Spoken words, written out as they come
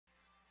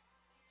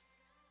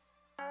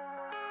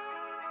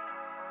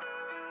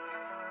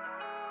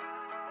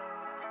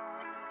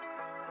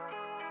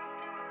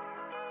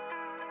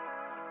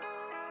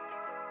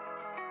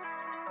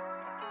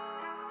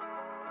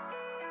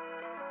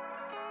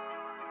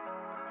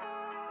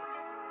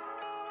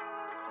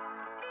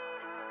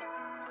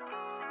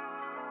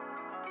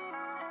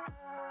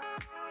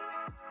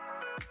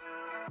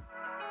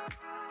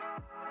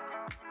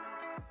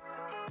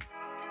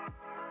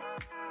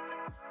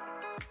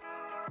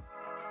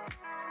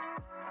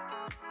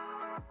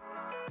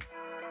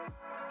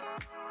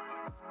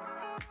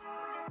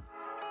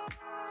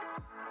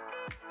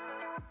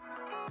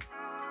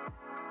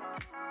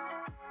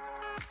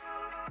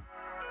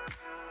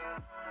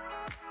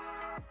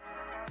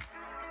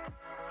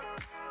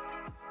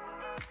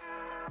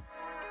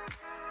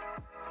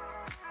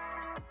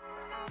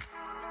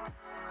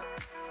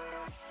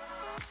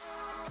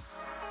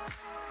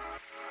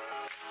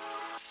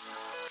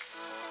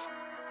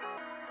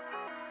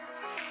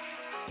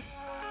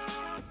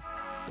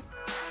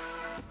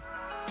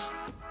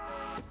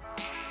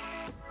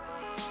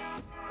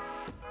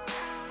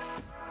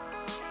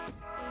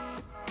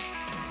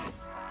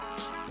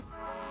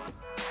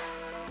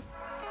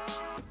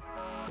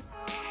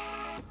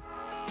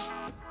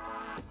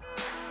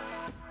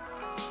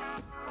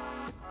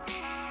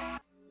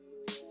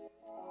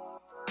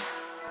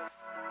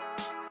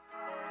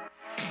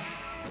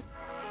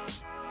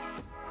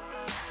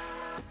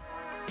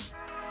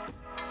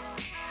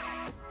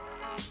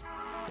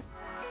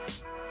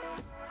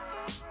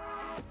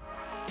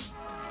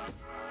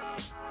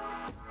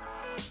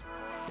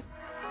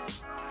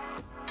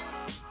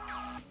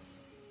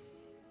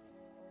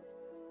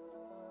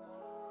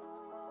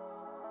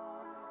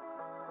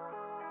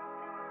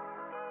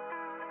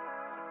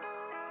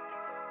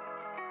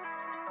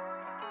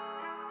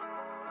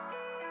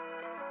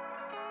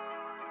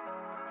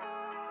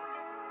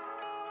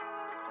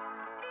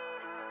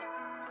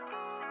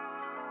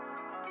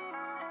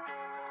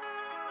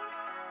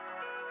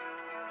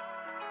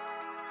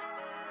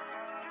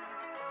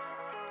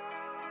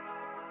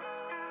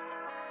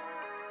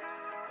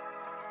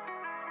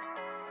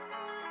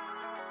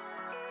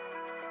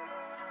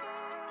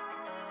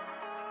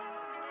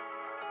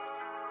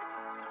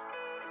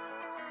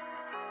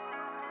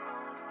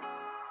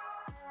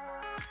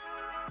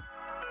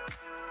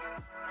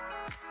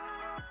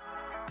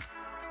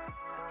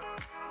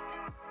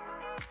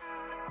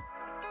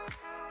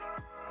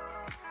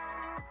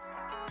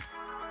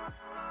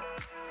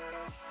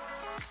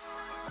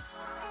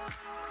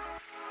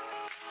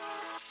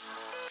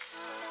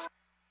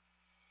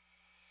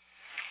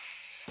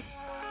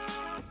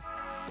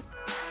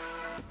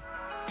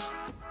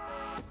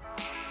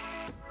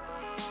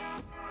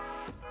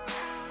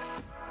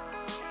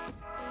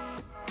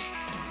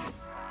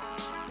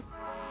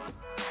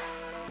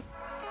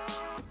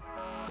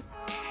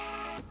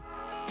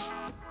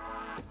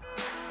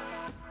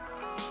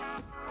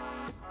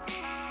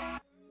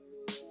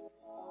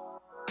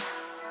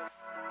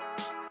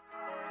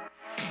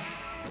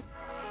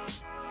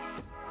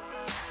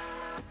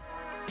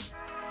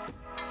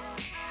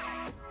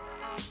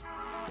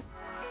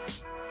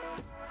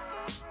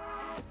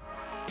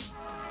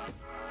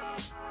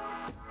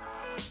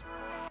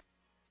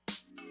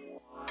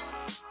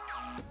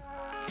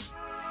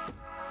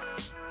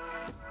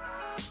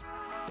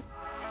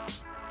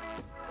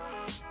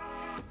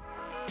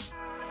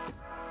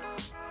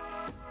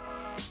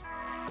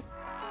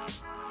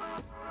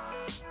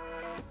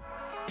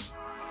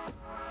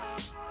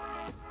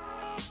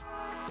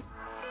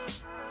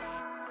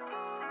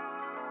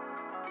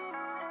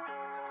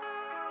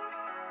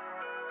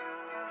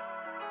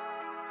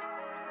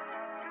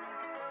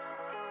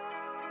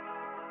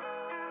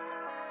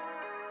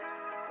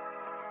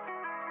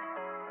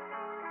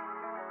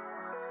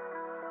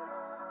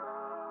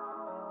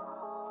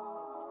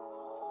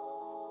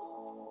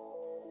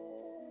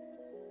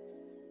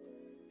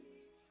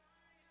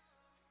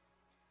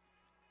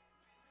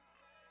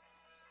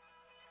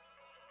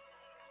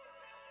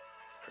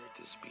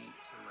with this beat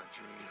in my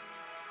dream.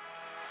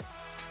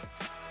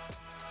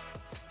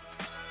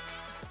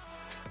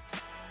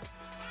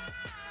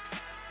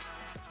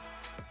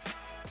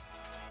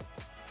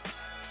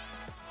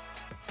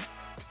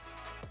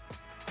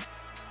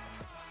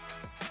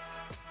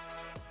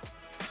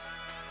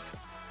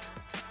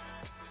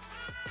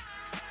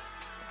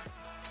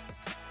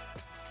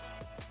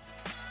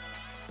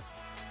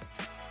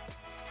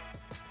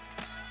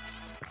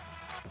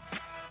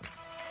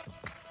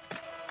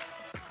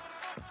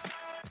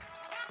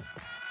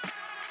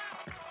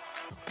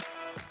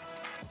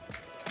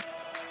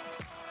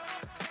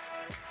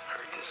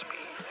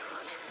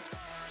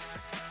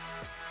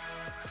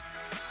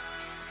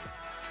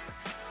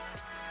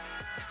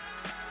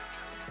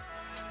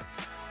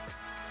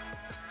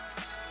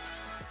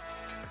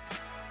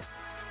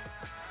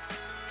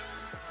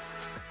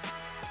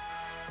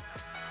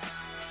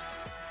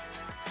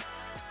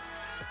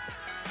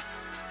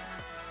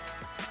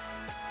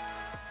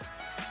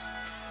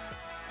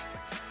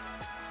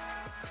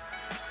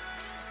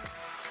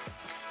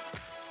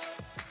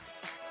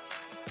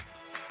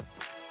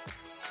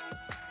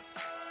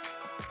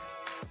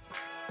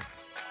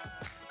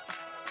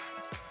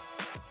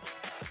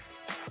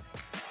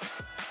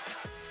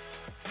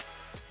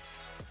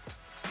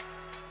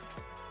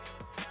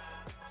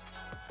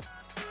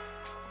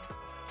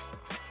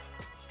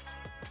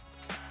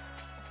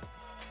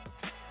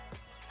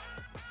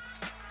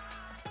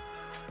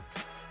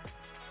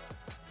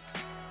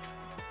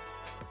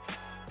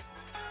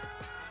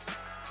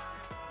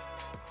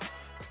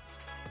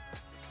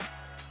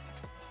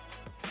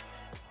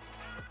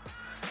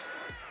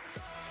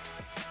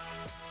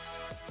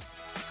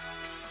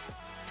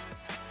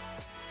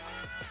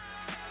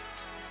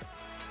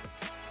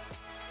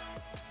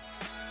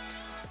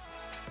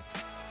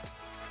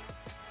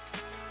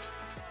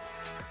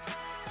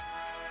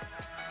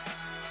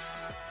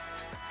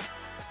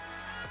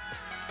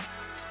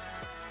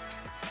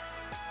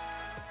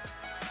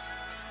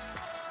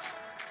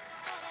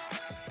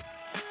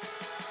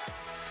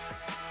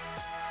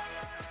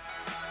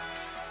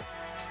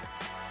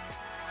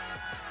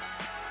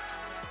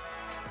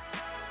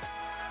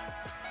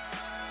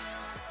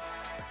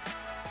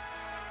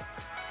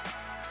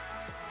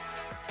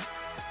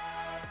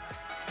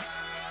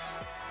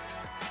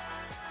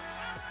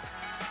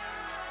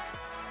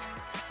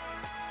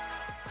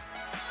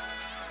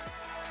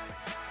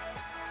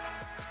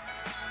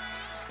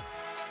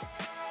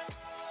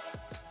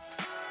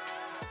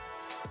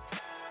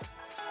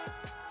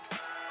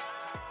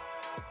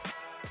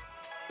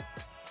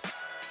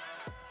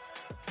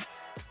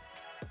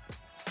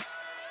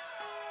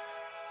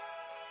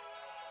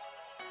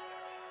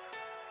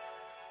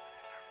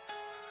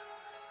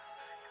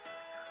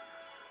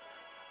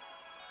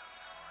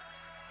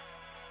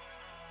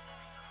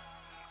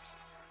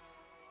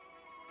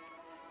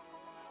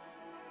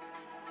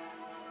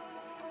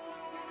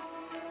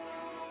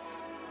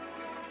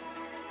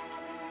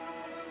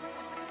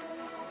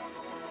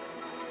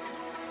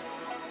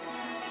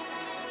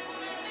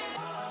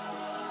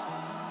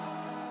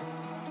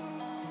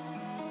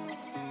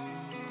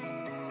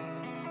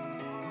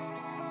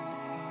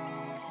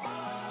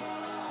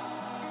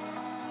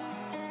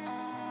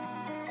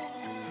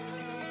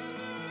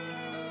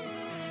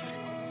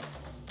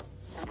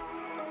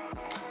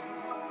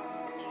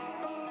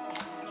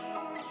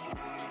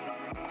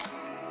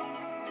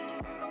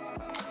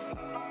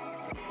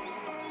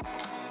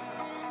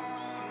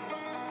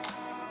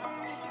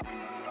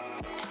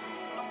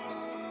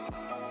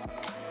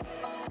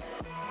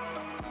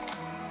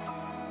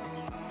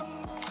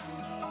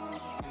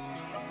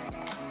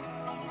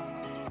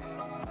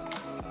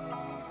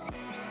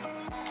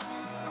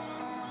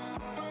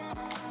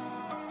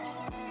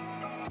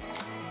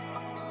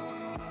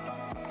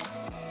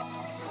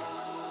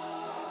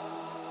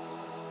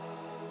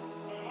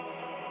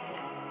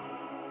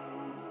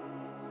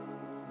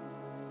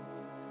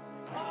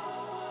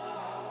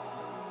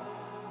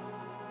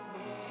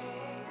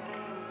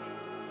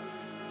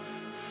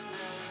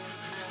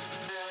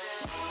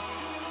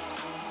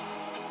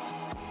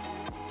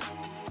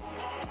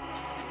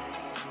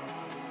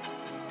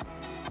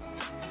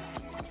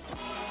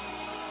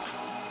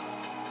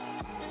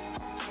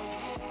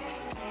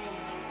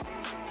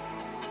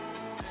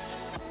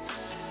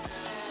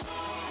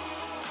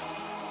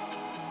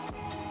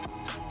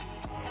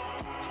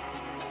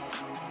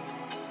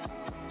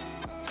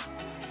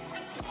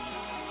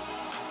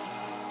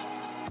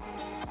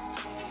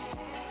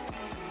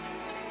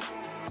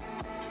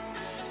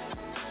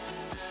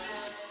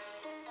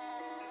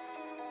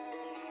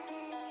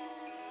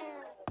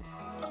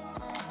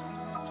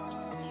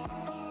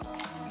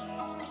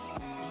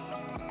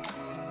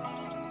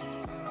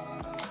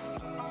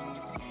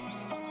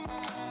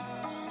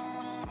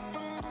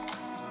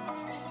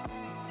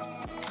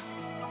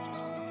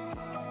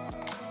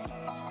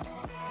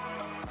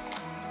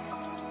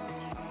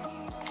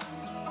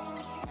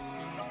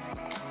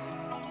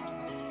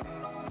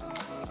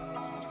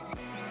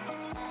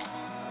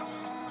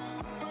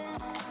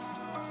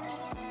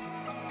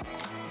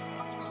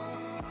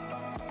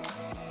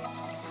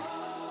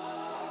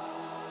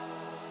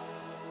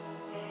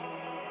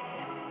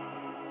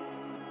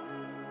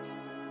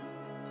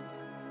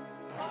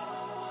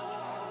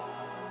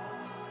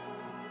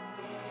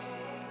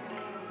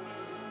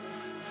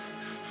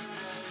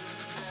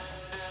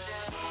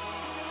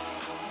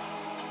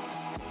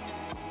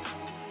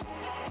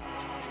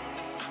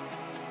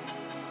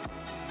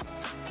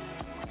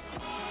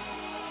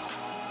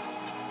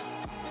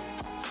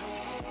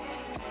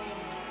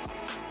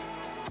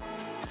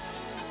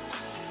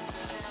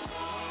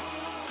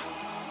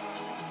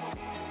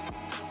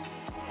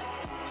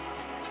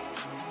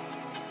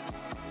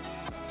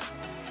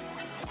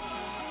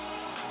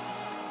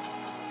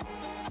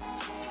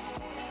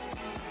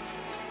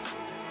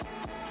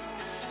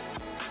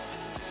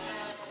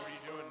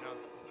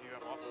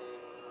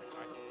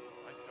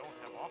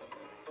 myself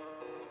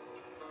today.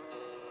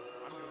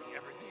 I'm doing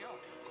everything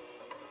else.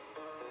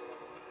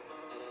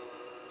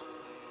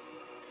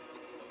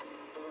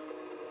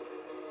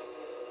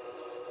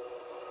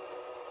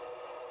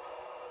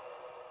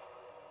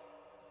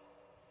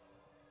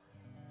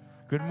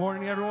 Good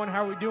morning, everyone.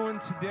 How are we doing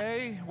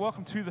today?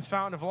 Welcome to the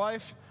Fountain of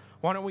Life.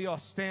 Why don't we all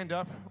stand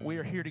up? We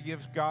are here to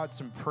give God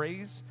some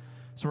praise.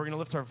 So we're going to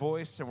lift our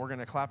voice and we're going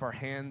to clap our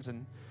hands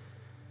and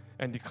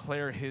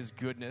declare his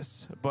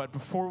goodness. But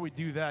before we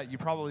do that, you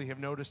probably have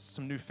noticed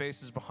some new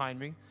faces behind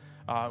me.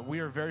 We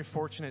are very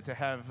fortunate to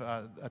have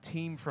a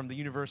team from the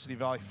University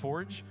Valley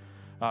Forge,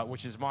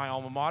 which is my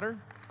alma mater,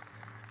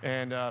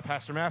 and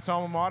Pastor Matt's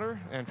alma mater,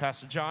 and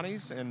Pastor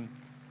Johnny's, and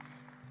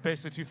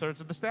basically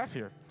 2/3 of the staff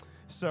here.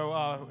 So,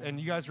 and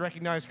you guys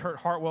recognize Kurt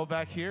Hartwell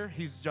back here.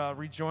 He's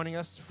rejoining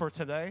us for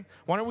today.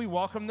 Why don't we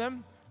welcome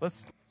them?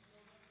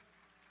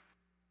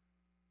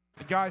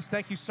 Guys,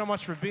 thank you so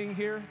much for being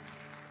here.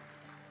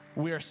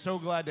 We are so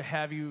glad to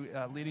have you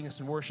leading us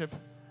in worship.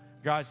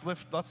 Guys,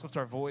 let's lift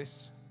our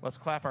voice. Let's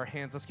clap our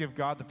hands. Let's give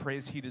God the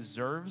praise he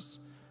deserves.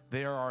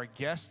 They are our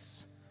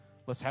guests.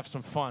 Let's have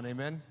some fun.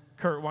 Amen.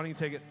 Kurt, why don't you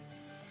take it?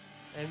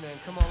 Amen.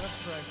 Come on,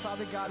 let's pray.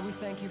 Father God, we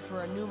thank you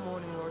for a new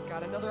morning, Lord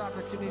God, another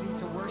opportunity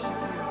to worship you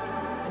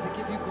and to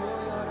give you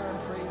glory, honor, and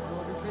praise,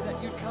 Lord. We pray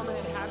that you'd come and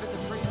inhabit the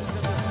praises of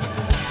your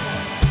people this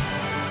morning.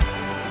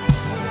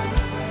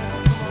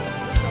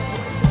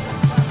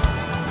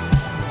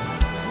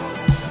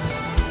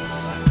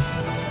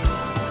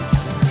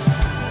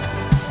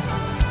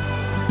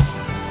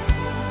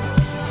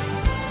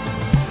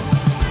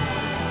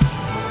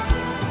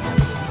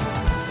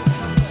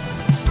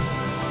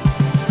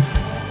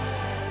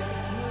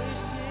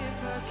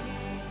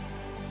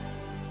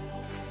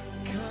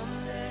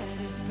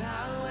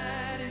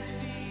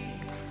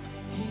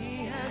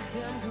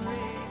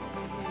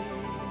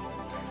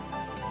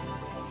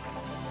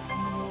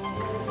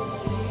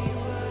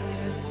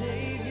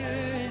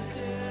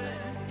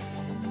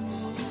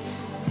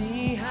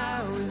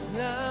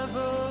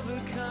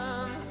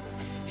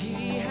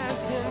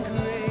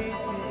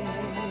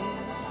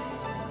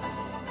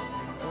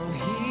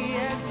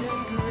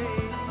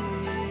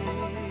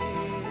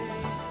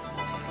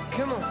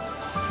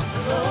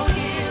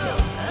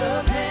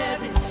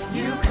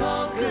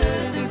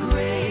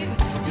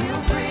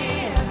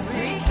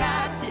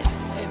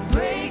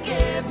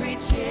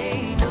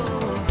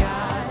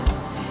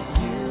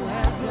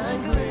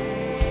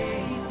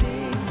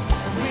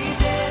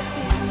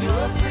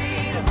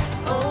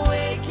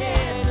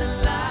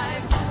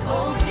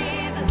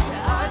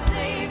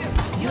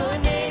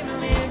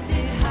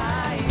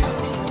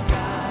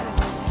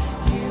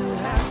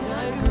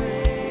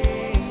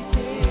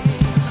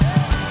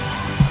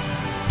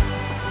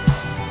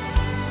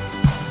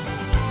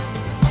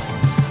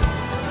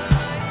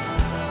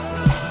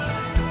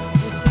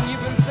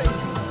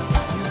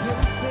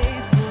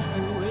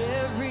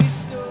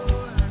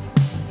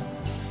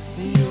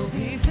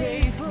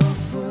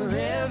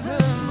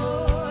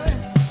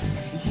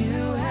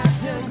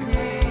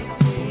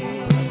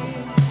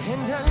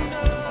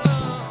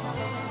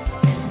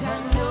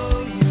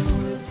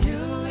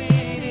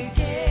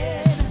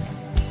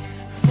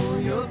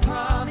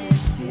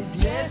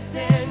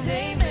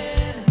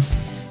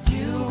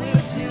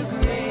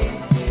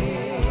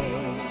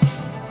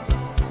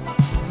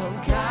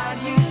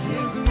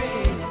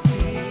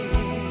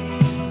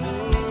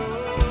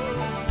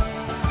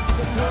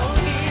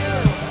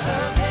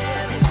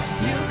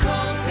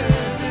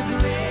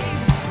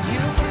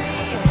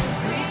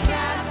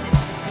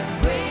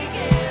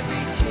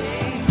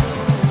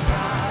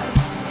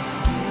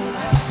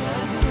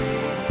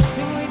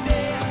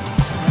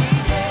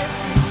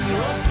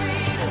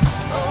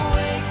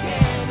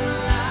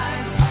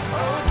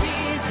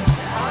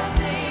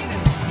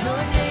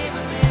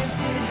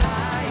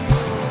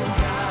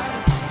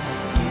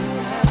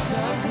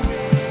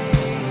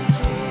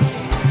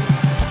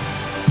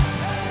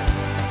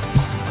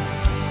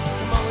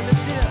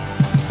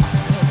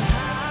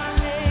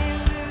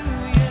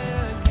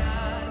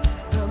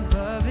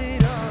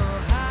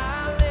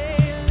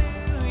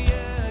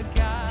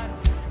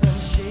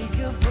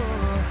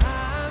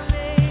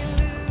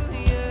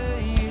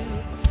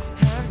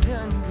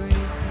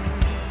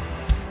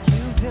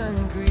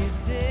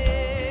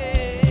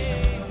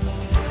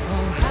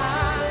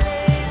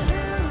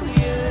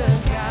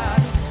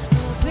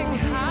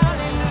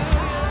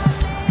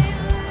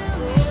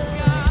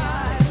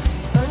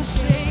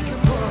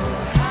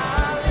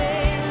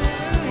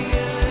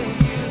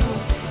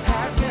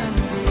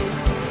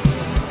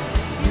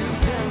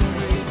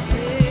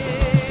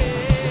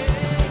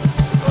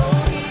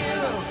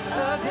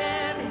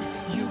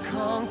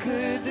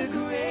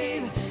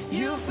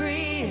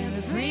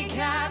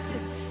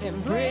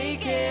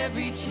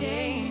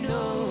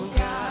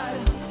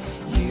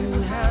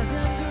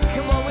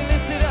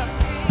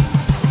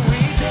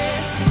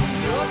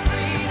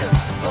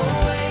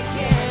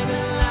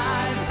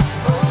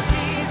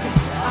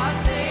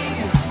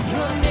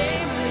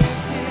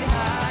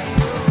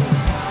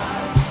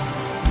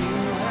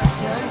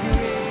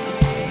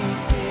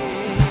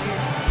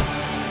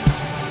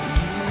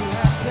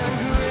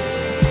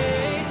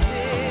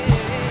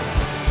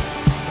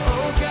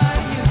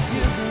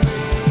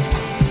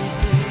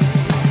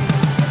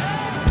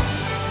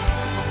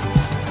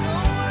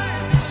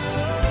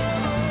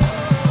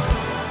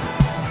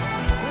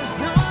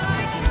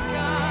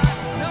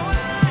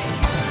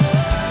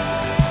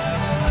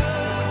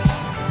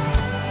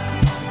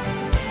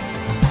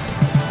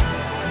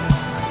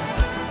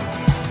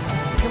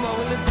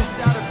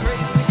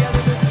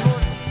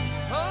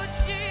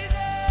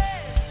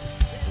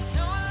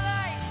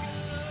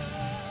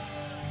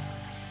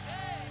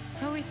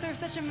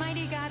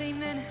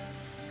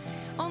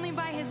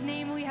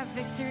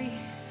 victory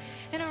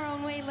in our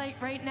own way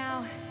right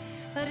now.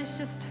 Let us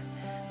just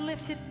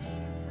lift it.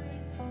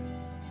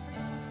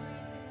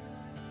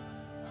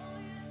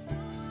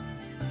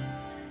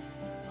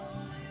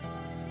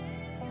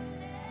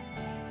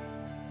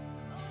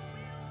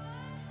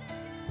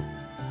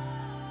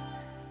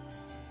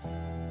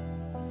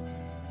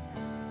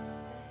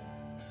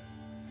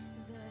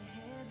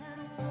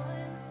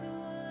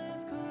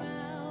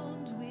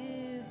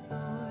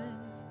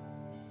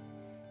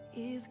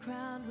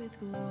 Crowned with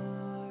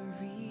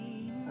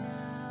glory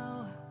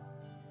now,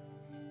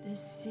 the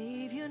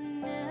Savior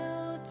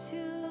knelt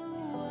to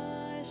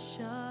wash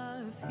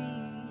our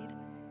feet.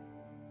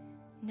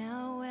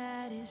 Now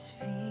at his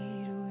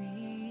feet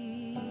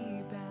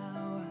we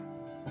bow.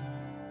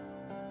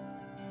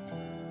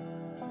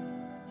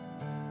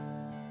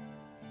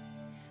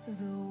 The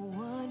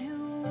one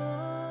who wore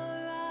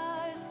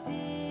our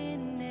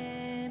sin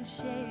and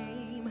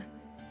shame,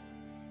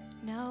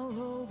 now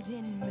robed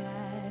in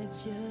majesty,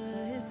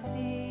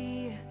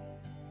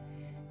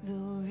 the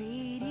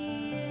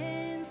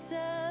radiance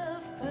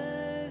of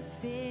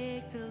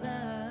perfect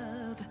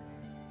love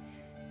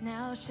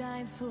now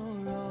shines for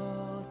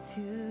all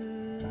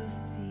to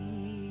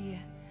see.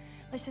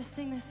 Let's just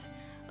sing this.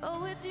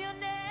 Oh, it's your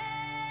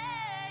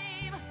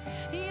name,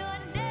 your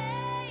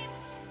name,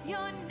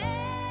 your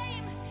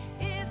name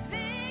is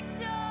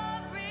victory.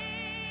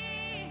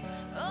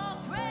 Oh,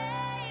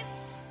 praise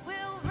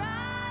will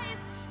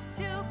rise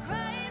to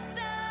Christ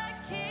our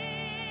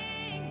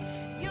King.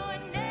 Your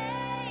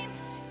name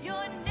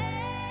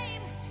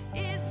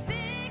is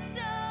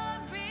victory.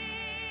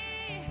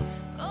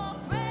 Oh,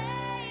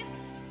 praise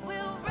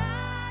will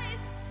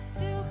rise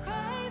to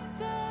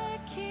Christ our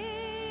King.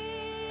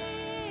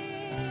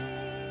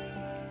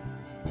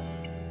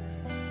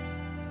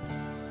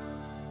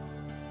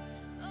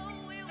 Oh,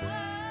 we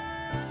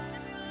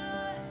worship you,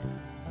 Lord.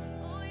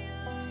 Oh,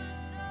 you're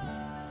so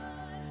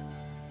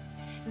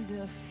good.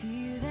 The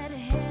fear that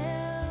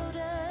held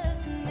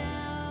us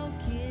now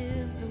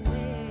gives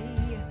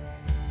way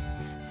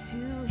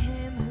to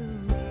him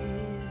who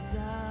is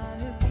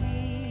our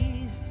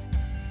peace.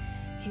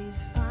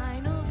 His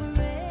final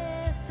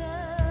breath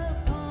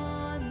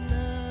upon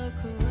the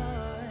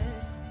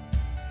cross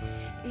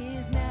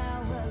is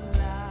now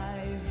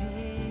alive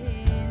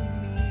in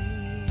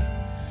me.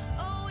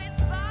 Oh, it's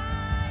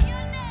by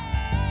your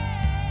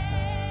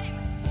name,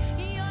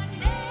 your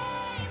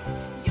name,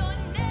 your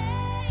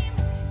name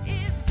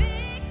is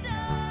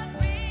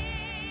victory.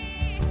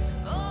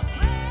 Oh,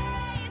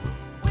 praise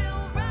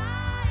will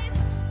rise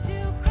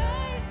to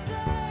Christ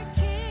our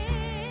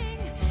King.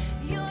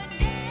 Your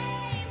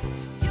name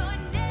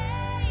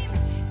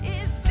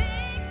is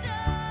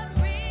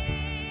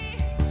victory.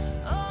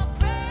 Oh,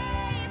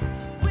 praise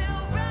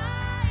will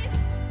rise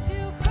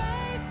to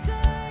Christ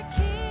our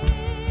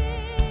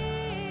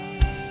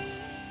King.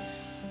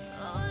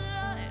 Oh,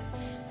 Lord,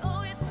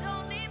 oh, it's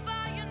only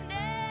by your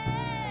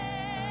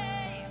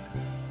name.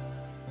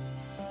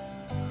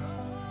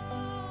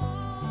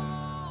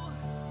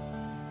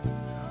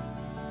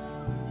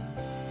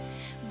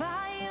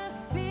 By your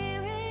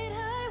Spirit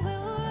I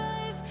will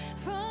rise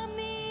from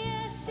the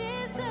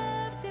ashes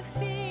of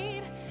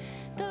defeat.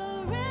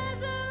 The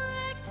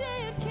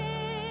resurrected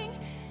King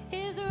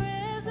is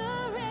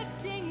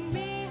resurrecting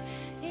me.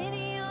 In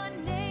your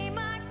name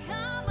I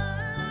come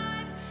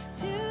alive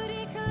to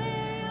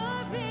declare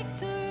your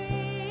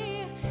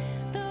victory.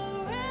 The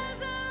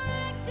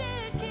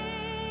resurrected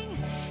King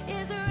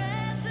is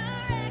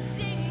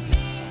resurrecting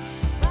me.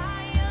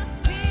 By your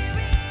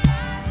Spirit I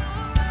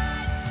will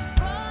rise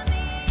from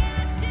the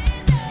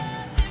ashes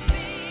of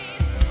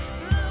defeat.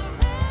 The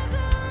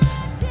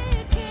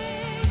resurrected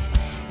King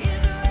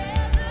is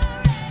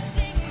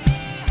resurrecting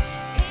me.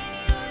 In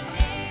your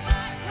name I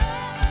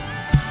come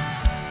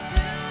alive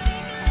to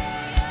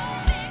declare your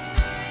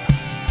victory.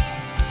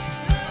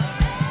 The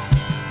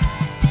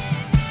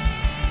resurrected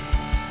King is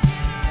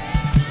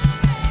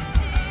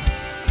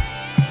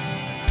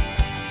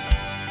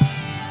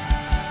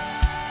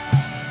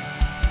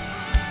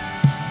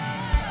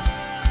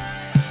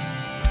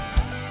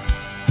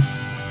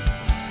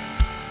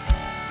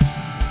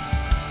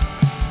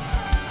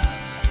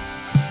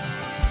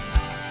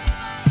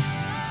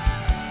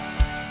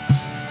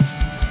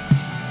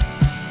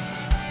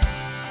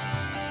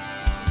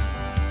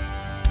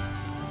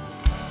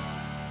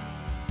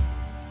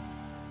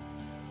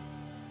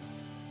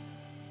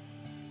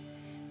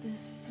The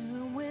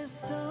tomb where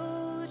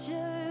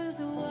soldiers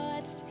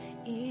watched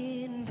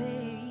in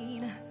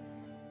vain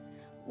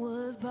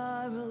was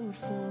borrowed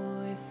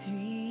for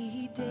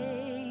 3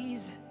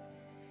 days.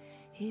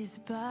 His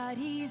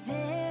body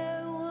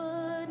there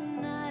would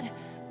not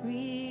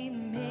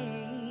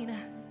remain.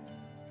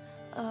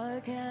 Our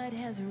God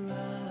has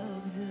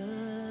robbed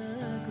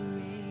the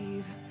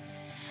grave.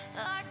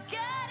 Our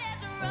God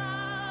has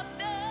robbed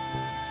the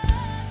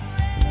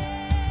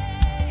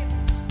grave.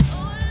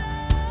 Oh,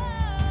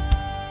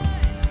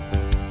 Lord.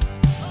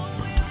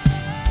 Oh, we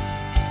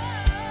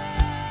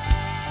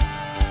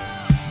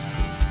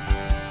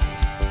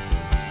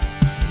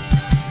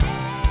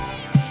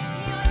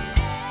Your name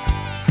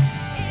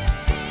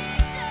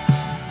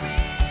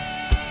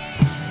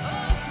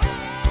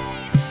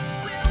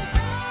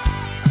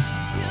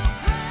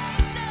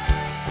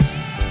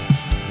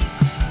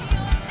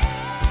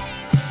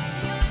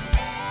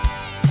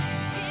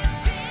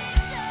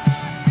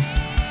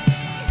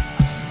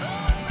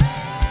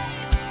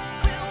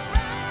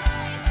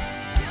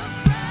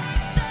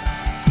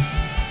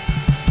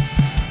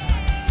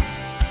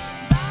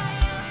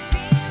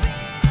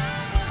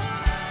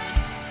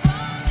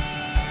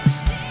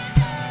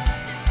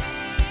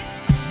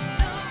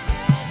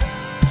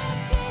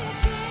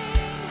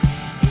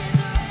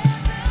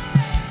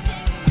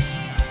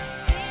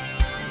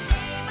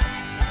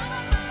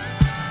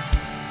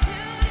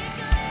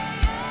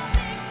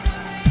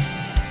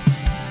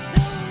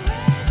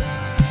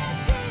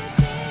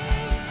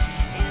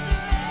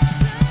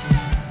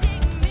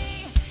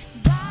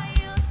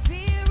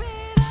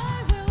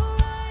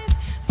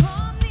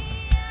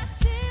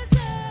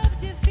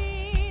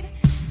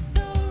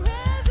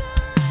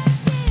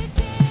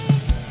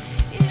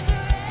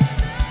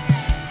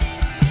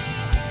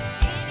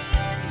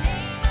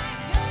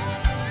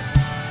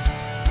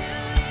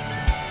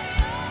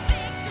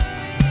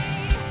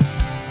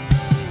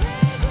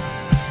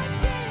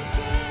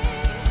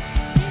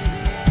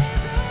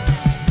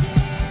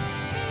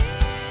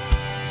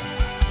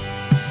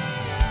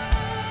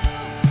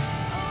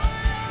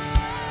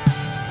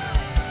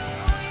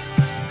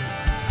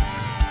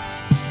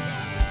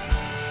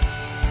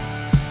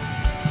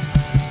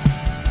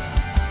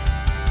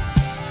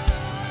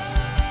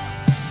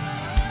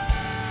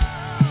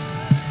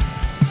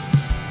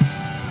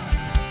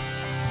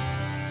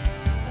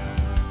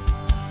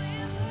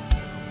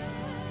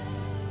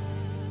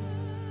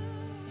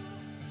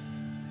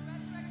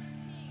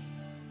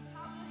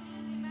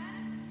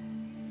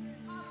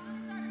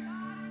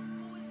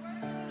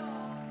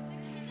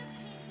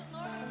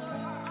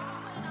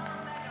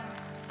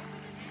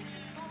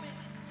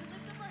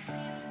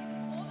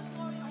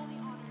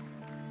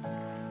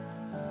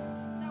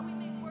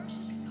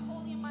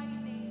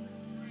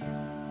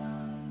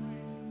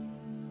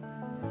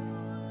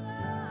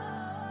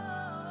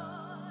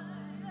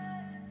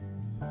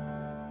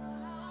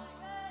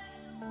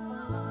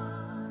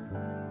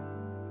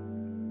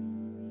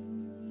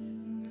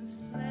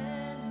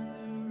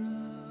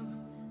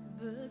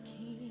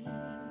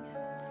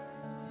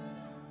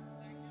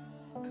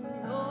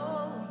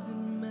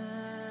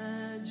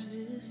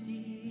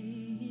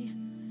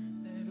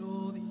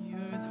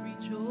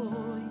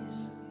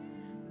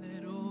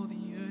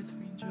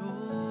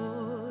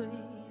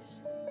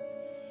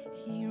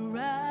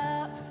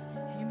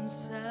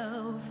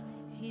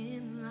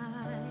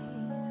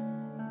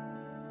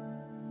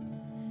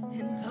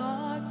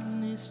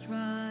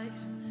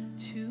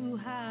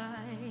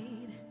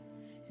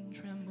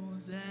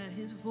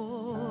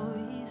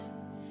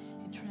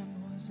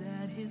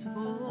his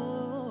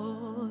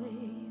voice.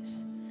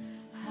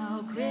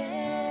 How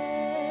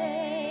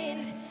great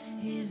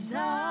is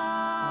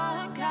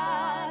our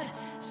God.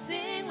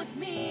 Sing with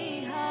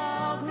me,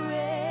 how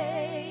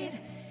great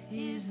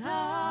is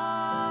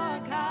our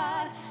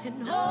God.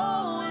 And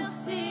oh, we'll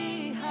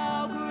see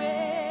how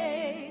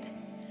great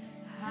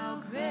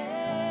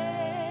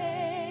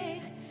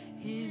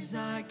is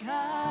our God.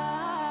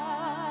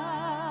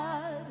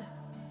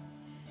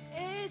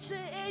 Age to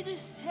age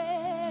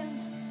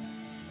stands,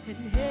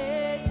 and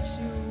age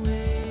to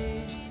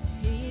age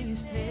he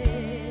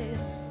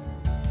stands.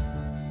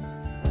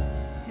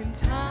 And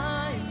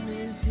time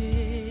is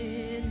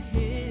in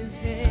his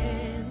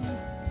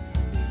hands,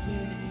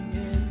 beginning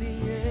and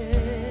the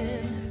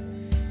end,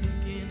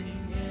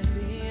 beginning and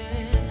the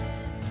end.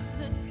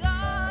 The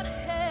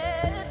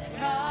Godhead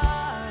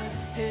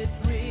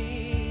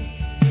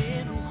three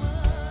in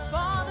one.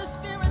 Father,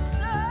 Spirit,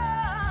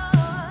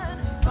 Son.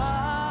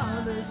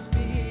 Father,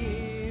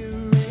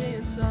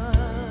 Spirit,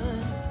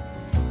 Son.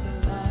 The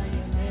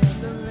Lion and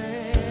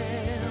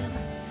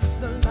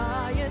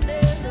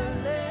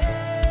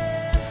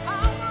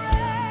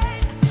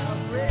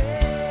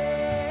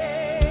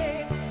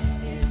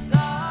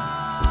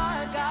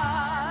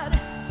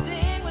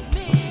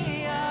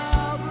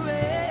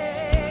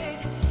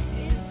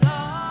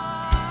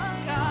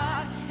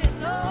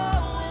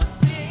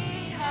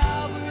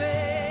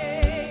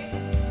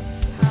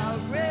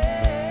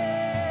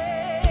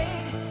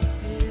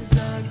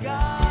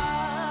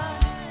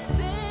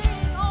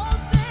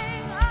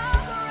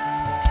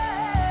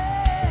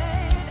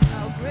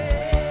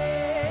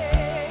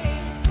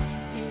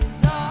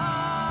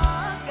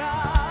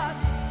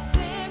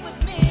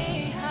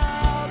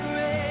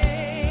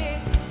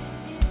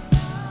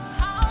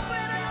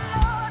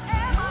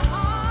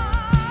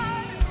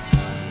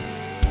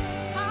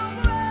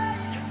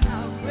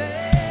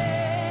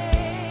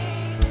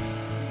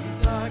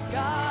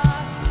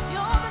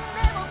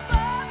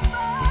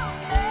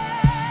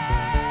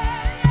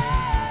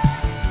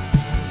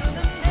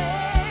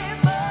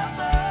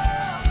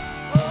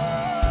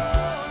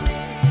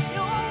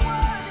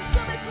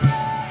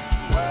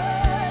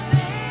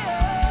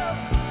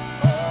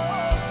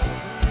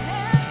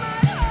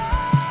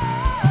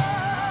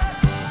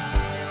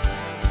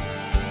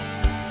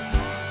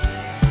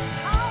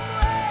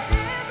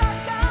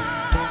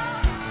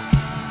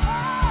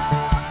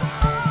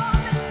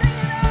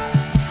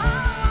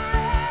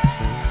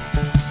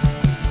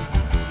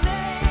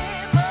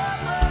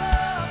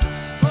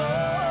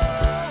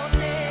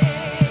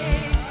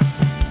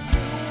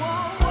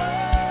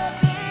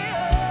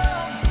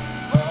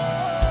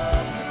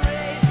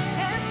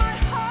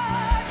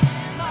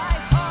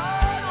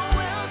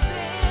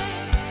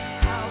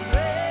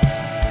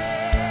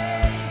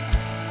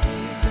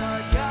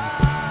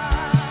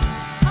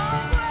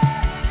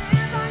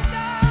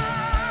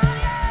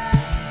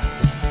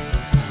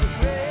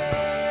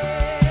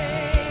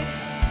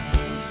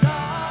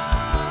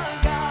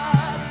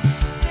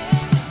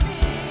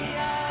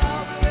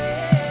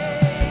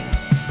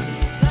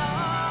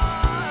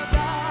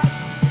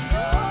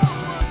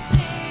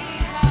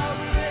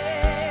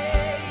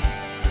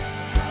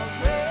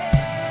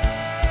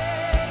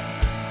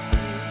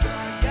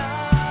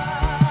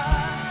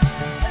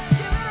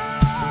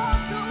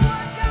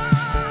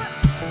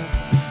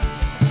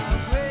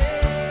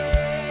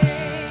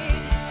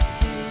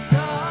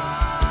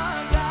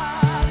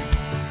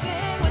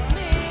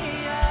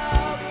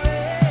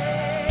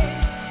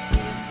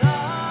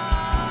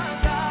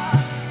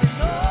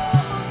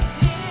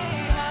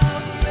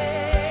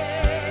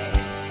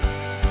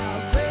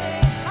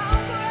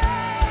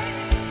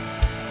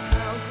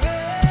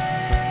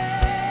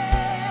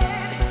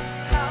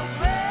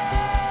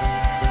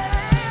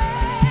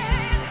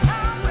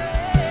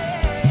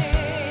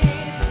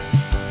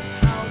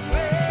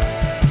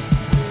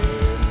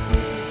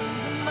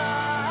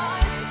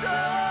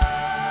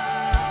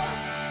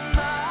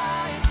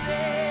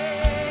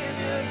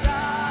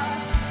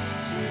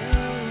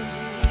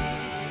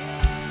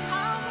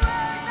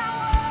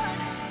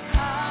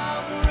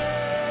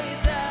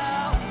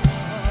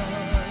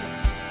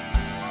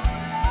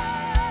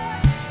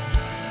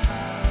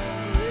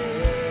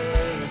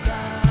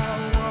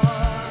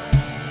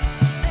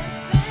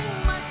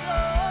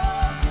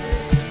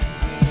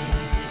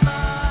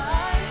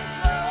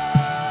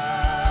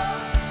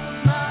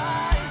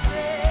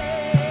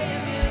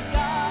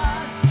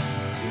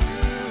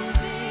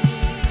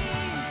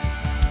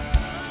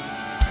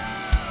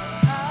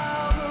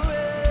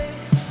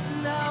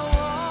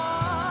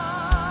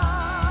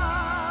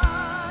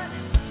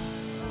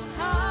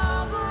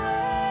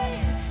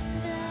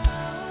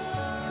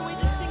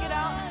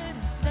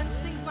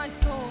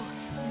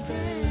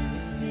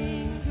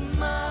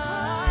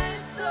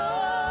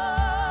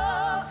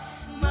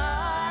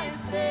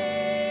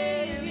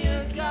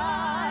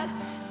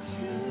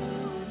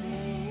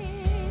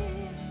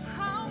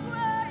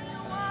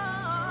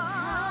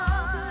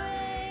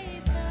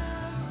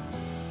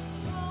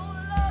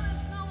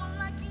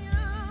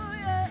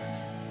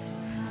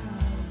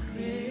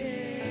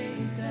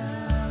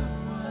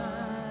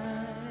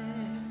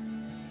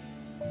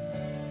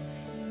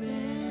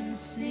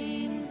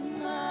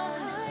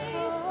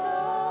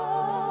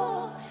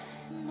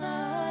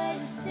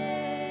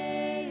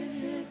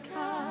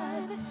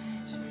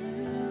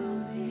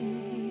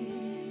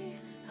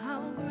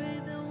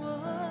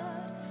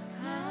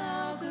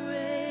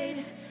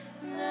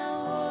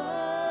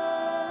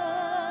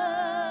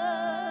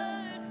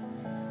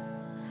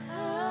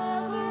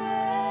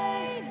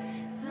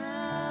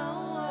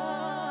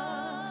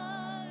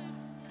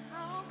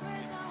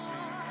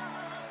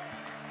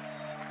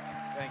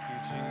Thank you,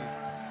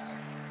 Jesus.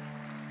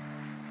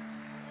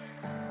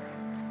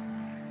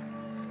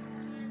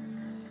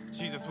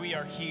 Jesus, we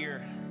are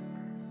here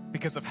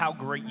because of how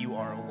great you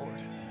are, oh Lord.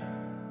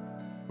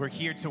 We're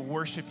here to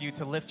worship you,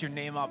 to lift your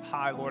name up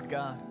high, Lord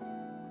God.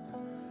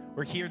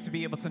 We're here to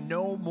be able to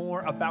know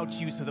more about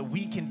you so that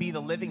we can be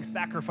the living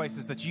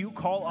sacrifices that you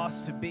call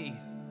us to be,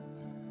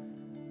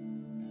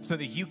 so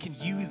that you can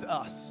use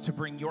us to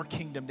bring your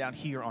kingdom down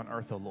here on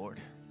earth, oh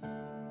Lord.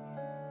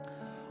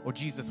 Oh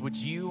Jesus, would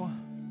you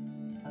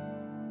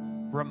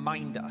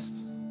remind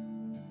us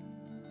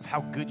of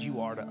how good you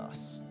are to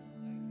us?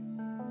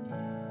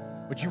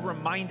 Would you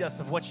remind us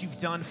of what you've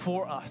done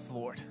for us,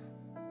 Lord?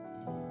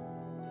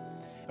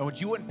 And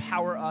would you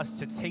empower us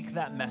to take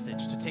that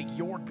message, to take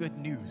your good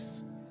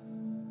news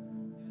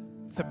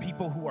to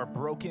people who are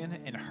broken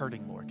and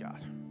hurting, Lord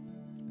God?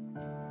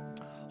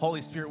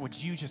 Holy Spirit, would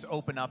you just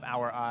open up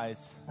our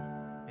eyes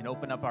and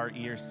open up our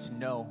ears to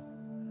know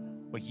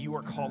what you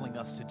are calling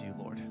us to do,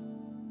 Lord?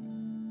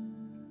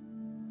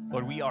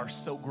 Lord, we are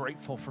so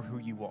grateful for who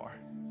you are.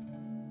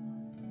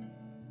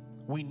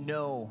 We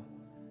know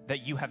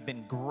that you have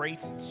been great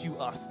to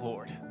us,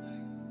 Lord.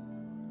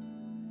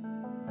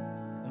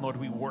 And Lord,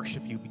 we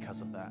worship you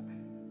because of that.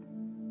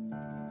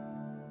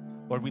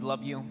 Lord, we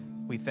love you.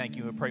 We thank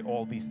you. We pray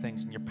all these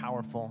things in your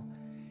powerful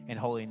and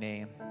holy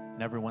name.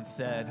 And everyone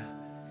said,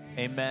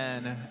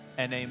 amen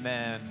and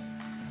amen.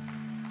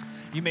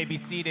 You may be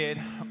seated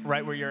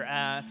right where you're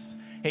at.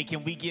 Hey,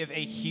 can we give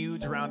a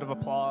huge round of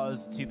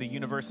applause to the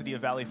University of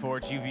Valley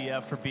Forge,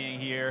 UVF, for being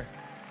here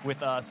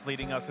with us,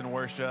 leading us in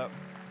worship.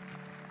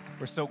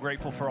 We're so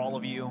grateful for all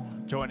of you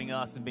joining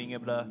us and being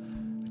able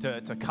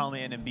to come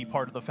in and be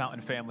part of the Fountain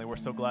family. We're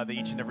so glad that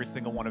each and every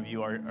single one of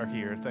you are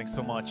here. Thanks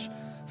so much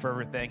for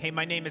everything. Hey,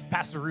 my name is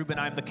Pastor Ruben.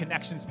 I'm the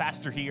Connections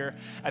Pastor here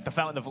at the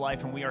Fountain of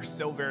Life, and we are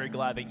so very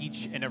glad that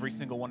each and every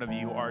single one of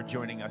you are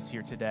joining us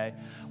here today.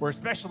 We're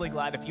especially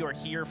glad if you are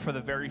here for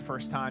the very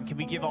first time. Can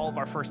we give all of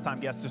our first-time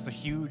guests just a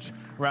huge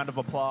round of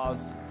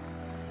applause?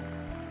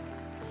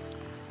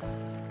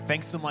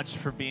 Thanks so much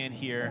for being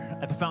here.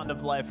 At the Fountain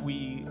of Life,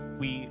 we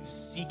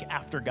seek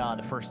after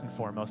God first and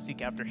foremost,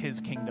 seek after his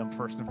kingdom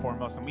first and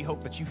foremost, and we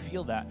hope that you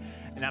feel that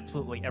in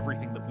absolutely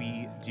everything that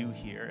we do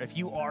here. If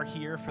you are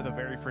here for the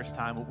very first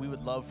time, what we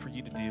would love for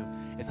you to do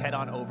is head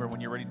on over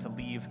when you're ready to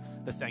leave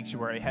the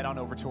sanctuary. Head on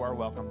over to our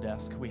welcome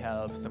desk. We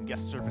have some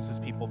guest services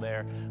people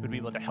there who'd be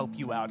able to help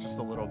you out just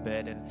a little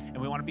bit, and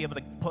we want to be able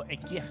to put a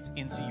gift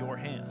into your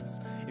hands.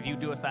 If you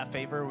do us that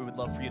favor, we would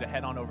love for you to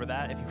head on over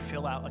that. If you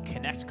fill out a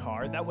Connect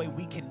card, that way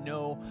we can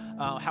know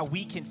how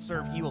we can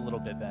serve you a little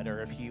bit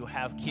better. If you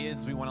have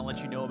kids, we want to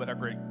let you know about our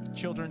great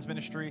children's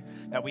ministry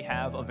that we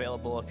have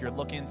available. If you're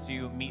looking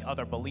to meet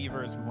other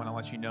believers, we want to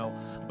let you know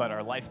about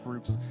our life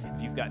groups.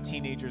 If you've got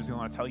teenagers, we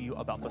want to tell you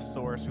about the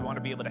Source. We want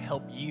to be able to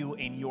help you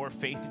in your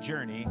faith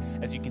journey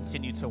as you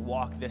continue to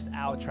walk this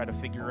out, try to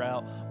figure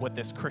out what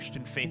this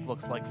Christian faith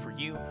looks like for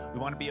you. We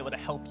want to be able to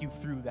help you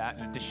through that.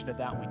 In addition to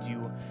that, we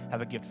do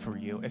have a gift for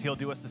you. If you'll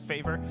do us this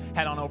favor,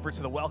 head on over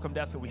to the welcome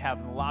desk that we have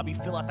in the lobby,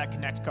 fill out that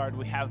Connect card.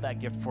 We have that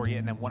gift for you,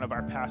 and then one of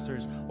our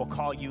pastors will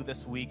call you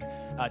this week,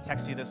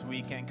 text you this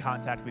week, and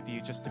contact with you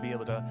just to be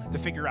able to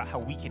figure out how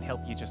we can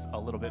help you just a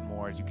little bit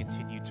more as you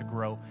continue to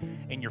grow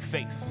in your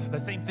faith. The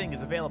same thing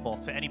is available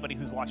to anybody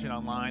who's watching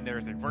online. There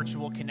is a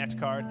virtual Connect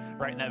card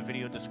right in that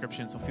video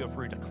description, so feel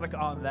free to click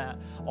on that.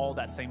 All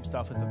that same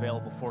stuff is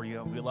available for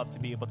you. We'd love to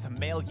be able to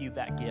mail you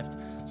that gift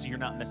so you're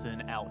not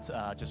missing out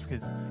just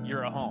because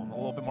you're at home, a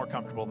little bit more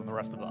comfortable than the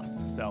rest of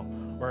us. So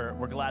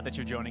we're glad that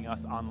you're joining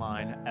us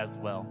online as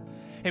well.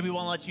 Hey, we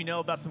want to let you know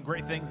about some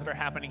great things that are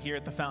happening here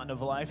at the Fountain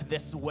of Life.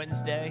 This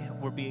Wednesday,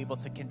 we'll be able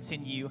to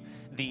continue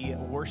the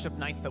worship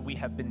nights that we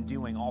have been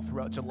doing all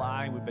throughout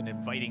July. We've been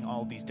inviting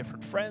all these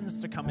different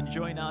friends to come and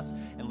join us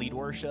and lead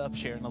worship,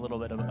 sharing a little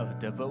bit of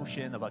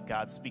devotion about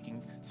God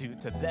speaking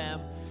to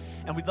them.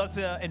 And we'd love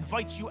to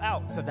invite you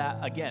out to that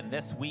again.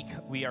 This week,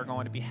 we are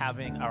going to be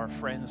having our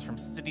friends from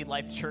City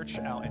Life Church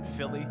out in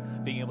Philly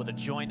being able to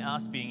join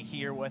us, being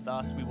here with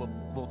us.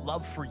 We'll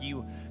love for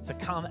you to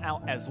come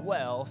out as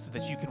well so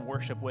that you can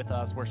worship with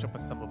us, worship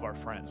with some of our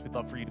friends. We'd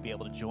love for you to be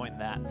able to join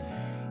that.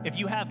 If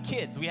you have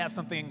kids, we have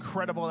something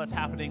incredible that's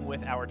happening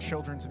with our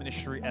children's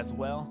ministry as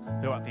well.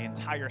 Throughout the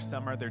entire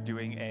summer, they're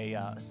doing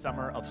a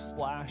Summer of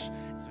Splash.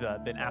 It's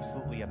been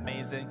absolutely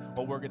amazing.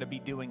 What we're going to be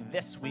doing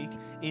this week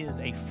is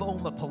a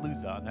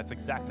Foam-a-Palooza, and that's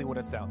exactly what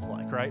it sounds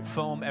like, right?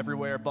 Foam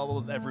everywhere,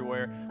 bubbles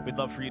everywhere. We'd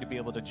love for you to be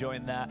able to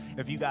join that.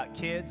 If you got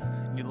kids,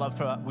 we'd love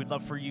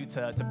for you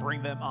to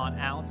bring them on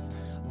out.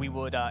 We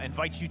would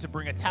invite you to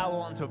bring a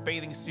towel into a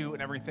bathing suit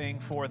and everything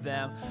for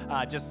them,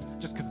 just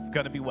because it's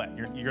going to be wet.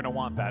 You're going to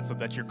want that so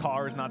that your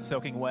car is not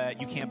soaking wet.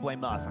 You can't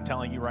blame us. I'm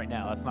telling you right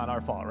now, that's not our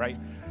fault, right?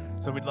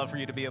 So we'd love for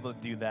you to be able to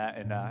do that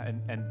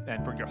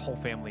and bring your whole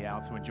family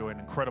out to enjoy an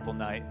incredible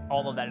night.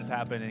 All of that is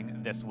happening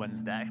this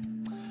Wednesday.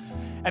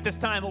 At this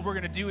time, what we're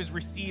going to do is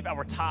receive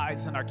our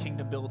tithes and our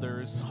Kingdom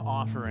Builders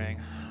offering.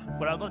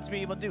 What I'd love to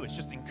be able to do is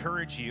just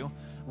encourage you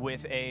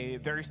with a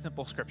very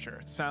simple scripture.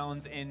 It's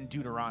found in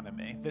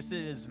Deuteronomy. This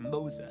is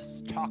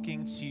Moses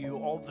talking to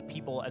all of the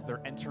people as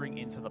they're entering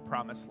into the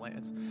promised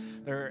land.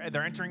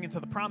 They're entering into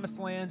the promised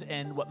land,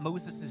 and what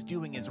Moses is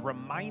doing is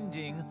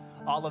reminding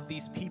all of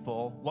these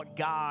people what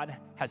God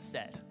has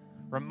said.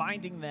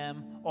 Reminding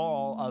them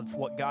all of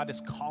what God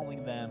is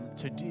calling them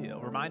to do,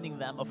 reminding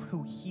them of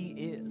who he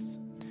is.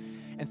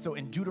 And so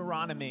in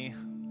Deuteronomy,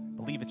 I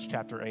believe it's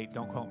chapter 8,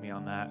 don't quote me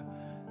on that,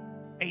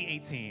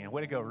 8:18,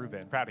 way to go,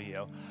 Reuben, proud of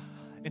you.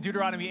 In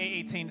Deuteronomy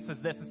 8:18, it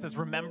says this, it says,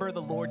 remember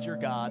the Lord your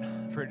God,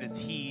 for it is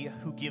he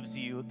who gives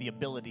you the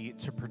ability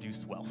to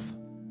produce wealth.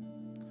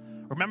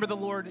 Remember the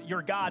Lord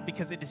your God,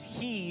 because it is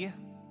he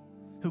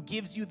who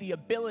gives you the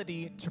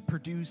ability to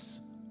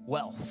produce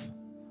wealth.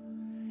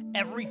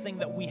 Everything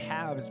that we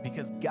have is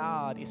because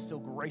God is so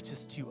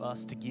gracious to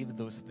us to give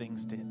those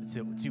things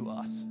to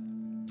us.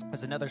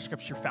 There's another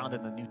scripture found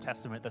in the New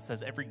Testament that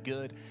says every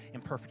good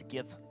and perfect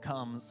gift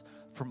comes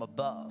from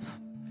above.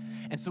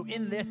 And so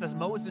in this, as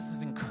Moses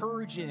is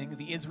encouraging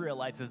the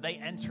Israelites as they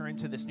enter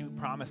into this new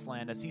promised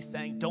land, as he's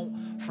saying,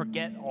 don't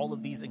forget all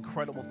of these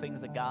incredible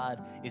things that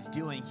God is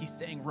doing, he's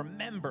saying,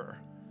 remember,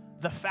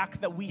 the fact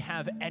that we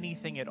have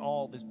anything at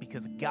all is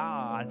because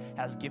God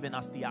has given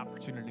us the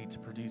opportunity to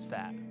produce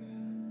that.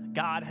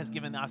 God has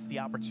given us the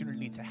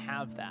opportunity to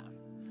have that.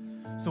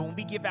 So when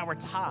we give our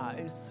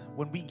tithes,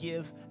 when we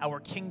give our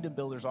Kingdom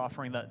Builders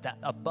offering that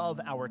above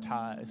our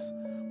tithes,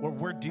 what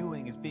we're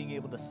doing is being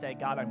able to say,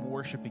 God, I'm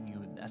worshiping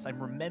you in this. I'm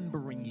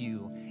remembering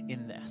you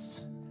in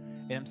this.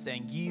 And I'm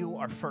saying you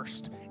are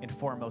first and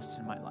foremost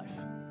in my life.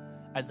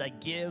 As I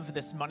give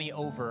this money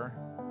over,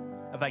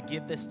 if I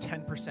give this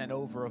 10%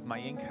 over of my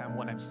income,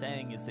 what I'm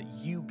saying is that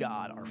you,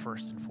 God, are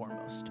first and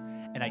foremost.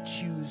 And I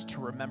choose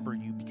to remember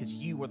you because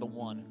you are the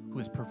one who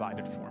has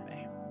provided for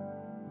me.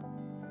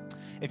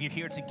 If you're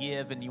here to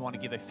give and you want to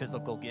give a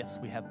physical gift,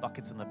 we have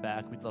buckets in the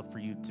back. We'd love for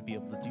you to be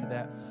able to do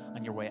that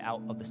on your way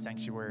out of the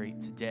sanctuary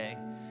today.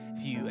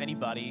 If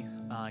anybody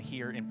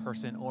here in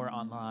person or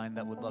online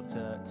that would love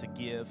to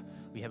give,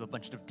 we have a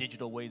bunch of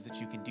digital ways that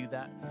you can do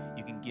that.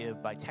 You can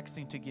give by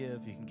texting to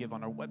give. You can give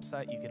on our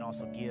website. You can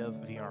also give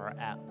via our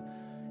app.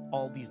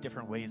 All these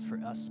different ways for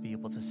us to be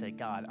able to say,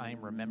 God, I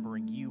am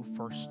remembering you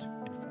first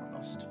and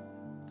foremost.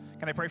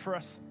 Can I pray for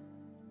us?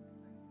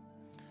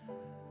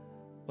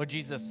 Lord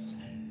Jesus,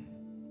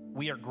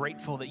 we are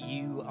grateful that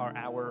you are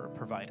our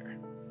provider,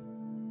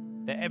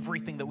 that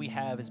everything that we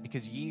have is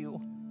because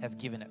you have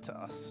given it to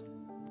us.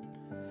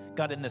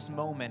 God, in this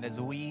moment,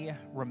 as we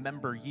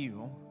remember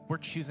you, we're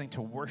choosing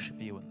to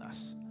worship you in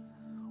this.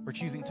 We're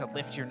choosing to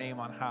lift your name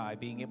on high,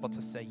 being able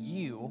to say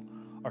you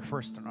are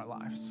first in our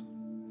lives,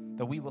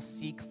 that we will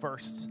seek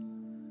first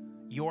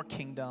your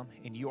kingdom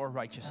and your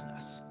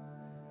righteousness,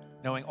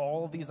 knowing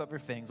all of these other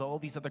things, all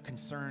of these other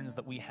concerns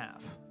that we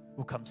have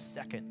will come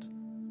second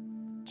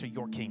to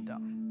your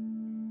kingdom.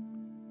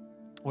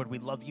 Lord, we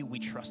love you, we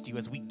trust you.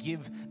 As we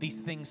give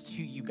these things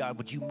to you, God,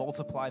 would you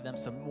multiply them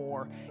so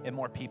more and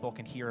more people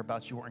can hear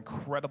about your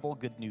incredible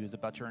good news,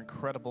 about your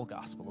incredible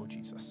gospel, oh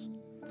Jesus.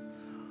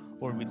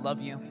 Lord, we love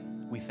you,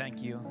 we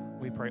thank you,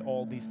 we pray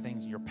all these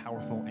things in your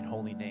powerful and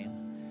holy name.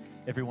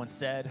 Everyone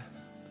said,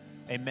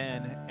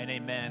 amen and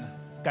amen.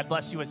 God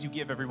bless you as you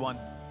give, everyone.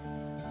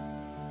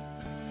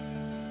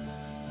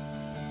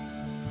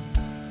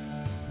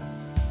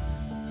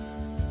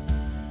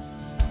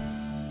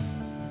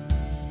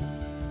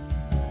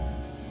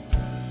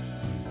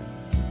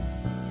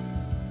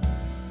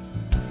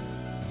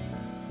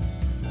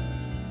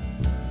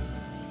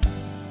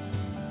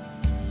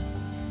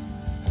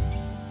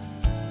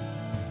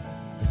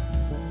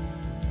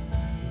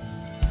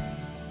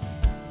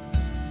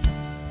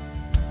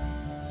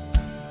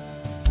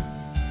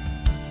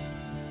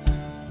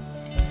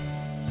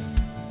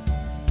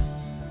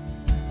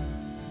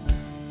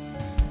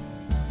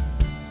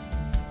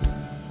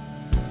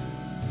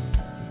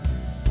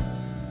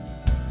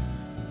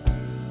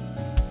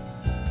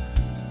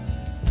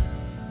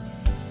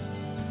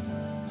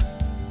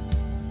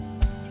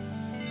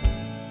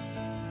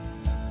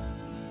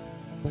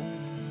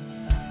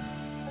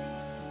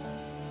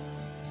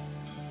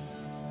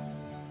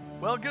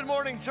 Well, good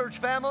morning, church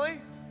family.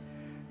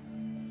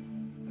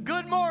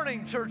 Good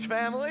morning, church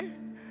family.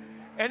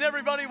 And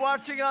everybody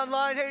watching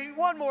online, hey,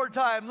 one more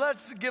time,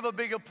 let's give a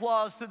big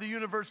applause to the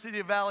University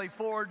of Valley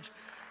Forge.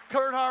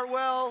 Kurt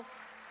Hartwell,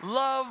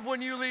 love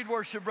when you lead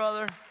worship,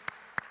 brother.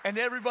 And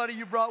everybody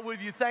you brought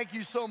with you, thank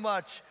you so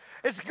much.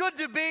 It's good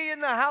to be in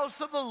the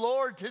house of the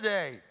Lord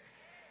today.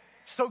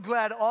 So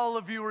glad all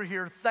of you are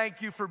here.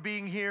 Thank you for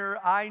being here.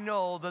 I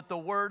know that the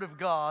Word of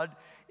God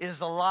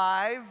is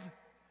alive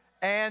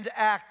and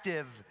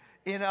active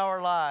in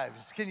our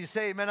lives. Can you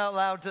say amen out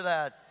loud to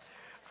that?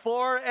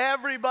 For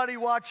everybody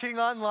watching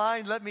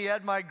online, let me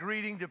add my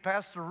greeting to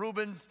Pastor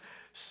Rubens.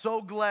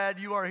 So glad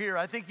you are here.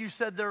 I think you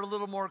said they're a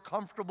little more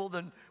comfortable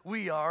than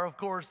we are. Of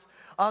course,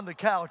 on the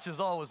couch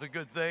is always a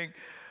good thing.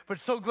 But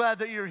so glad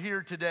that you're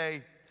here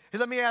today. Hey,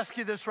 let me ask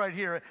you this right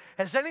here.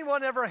 Has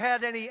anyone ever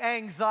had any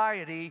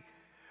anxiety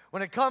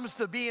when it comes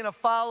to being a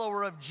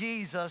follower of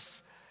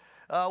Jesus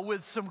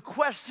with some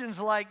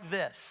questions like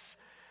this?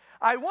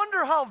 I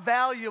wonder how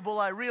valuable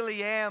I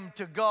really am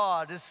to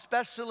God,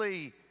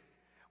 especially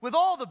with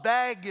all the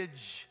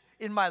baggage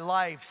in my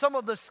life, some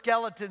of the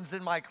skeletons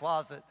in my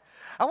closet.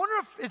 I wonder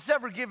if it's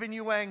ever given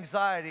you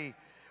anxiety,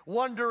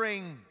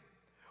 wondering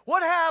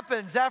what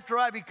happens after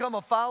I become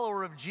a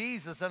follower of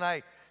Jesus and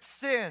I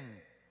sin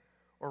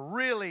or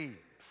really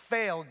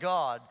fail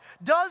God.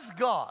 Does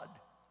God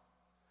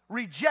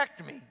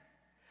reject me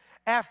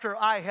after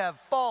I have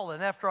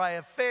fallen, after I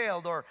have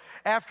failed, or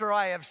after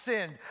I have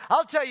sinned?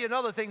 I'll tell you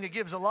another thing that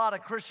gives a lot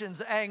of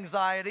Christians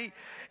anxiety,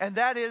 and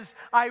that is,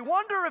 I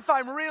wonder if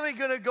I'm really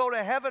going to go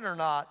to heaven or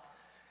not.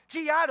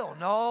 Gee, I don't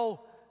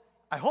know.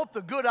 I hope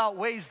the good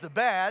outweighs the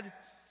bad.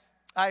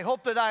 I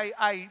hope that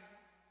I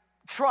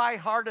try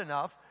hard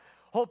enough.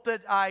 Hope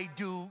that I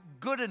do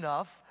good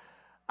enough.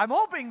 I'm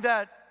hoping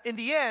that in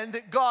the end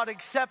that God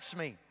accepts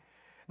me.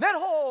 That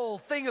whole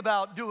thing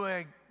about do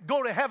I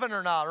go to heaven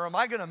or not, or am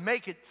I going to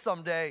make it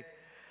someday,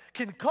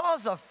 can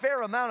cause a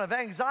fair amount of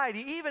anxiety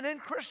even in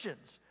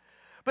Christians.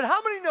 But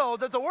how many know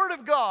that the Word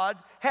of God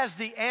has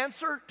the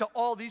answer to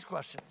all these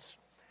questions?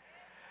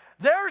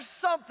 There's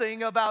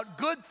something about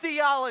good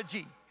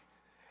theology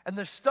and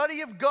the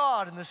study of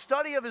God and the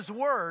study of His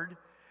Word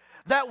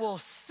that will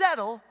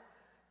settle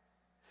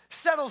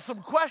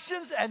some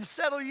questions and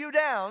settle you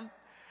down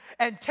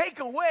and take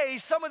away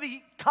some of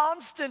the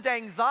constant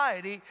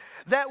anxiety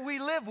that we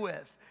live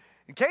with.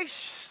 In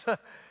case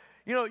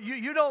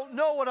you don't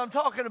know what I'm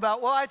talking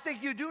about, well, I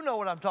think you do know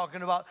what I'm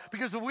talking about,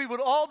 because if we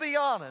would all be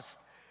honest,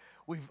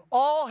 we've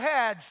all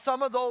had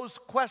some of those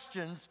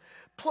questions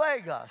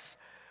plague us.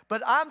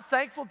 But I'm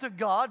thankful to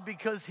God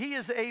because He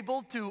is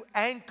able to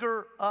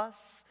anchor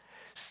us,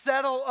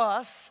 settle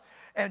us,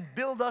 and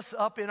build us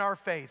up in our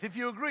faith. If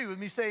you agree with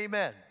me, say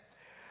amen.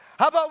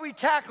 How about we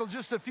tackle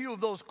just a few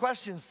of those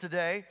questions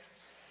today?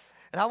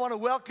 And I want to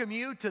welcome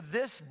you to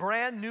this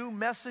brand new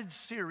message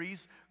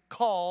series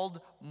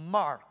called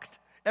Marked.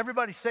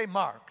 Everybody say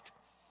Marked.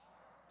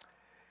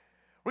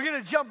 We're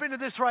going to jump into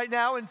this right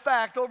now. In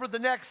fact, over the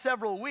next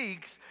several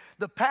weeks,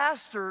 the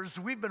pastors,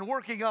 we've been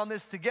working on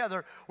this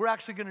together. We're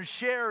actually going to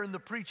share in the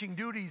preaching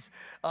duties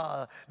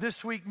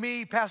this week.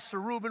 Me,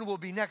 Pastor Ruben will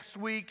be next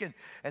week,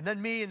 and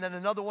then me, and then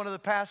another one of the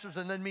pastors,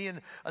 and then me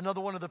and another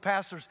one of the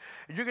pastors.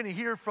 And you're going to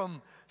hear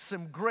from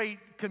some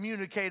great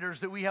communicators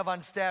that we have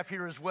on staff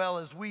here, as well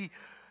as we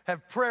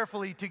have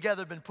prayerfully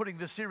together been putting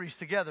this series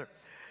together.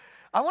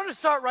 I want to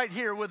start right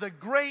here with a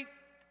great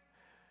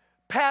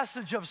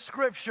passage of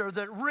Scripture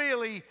that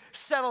really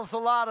settles a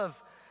lot of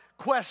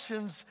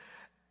questions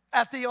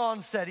at the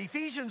onset.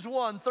 Ephesians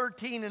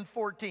 1:13 and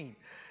 14.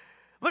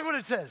 Look what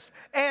it says.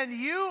 And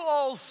you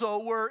also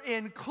were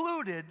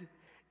included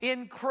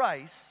in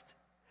Christ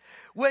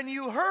when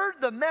you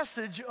heard the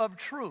message of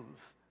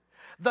truth,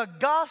 the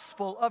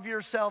gospel of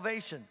your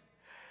salvation.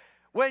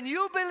 When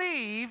you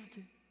believed,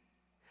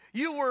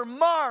 you were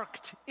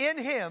marked in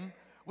Him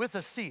with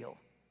a seal.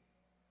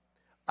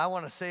 I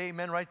want to say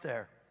amen right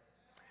there.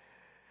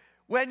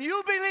 When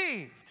you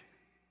believed,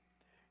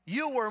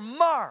 you were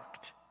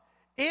marked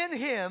in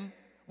Him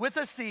with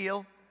a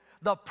seal,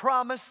 the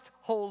promised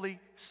Holy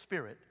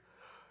Spirit.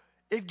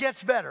 It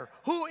gets better.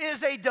 Who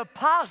is a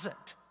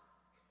deposit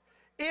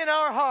in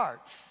our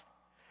hearts,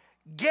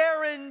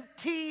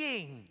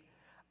 guaranteeing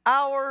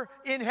our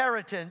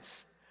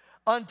inheritance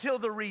until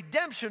the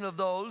redemption of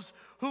those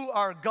who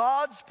are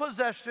God's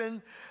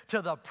possession,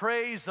 to the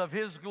praise of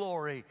His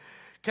glory.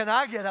 Can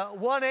I get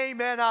one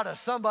amen out of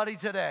somebody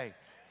today?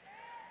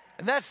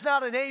 And that's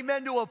not an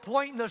amen to a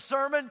point in the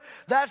sermon.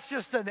 That's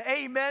just an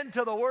amen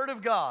to the Word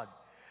of God.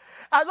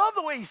 I love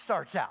the way he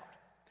starts out.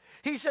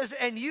 He says,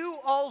 and you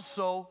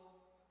also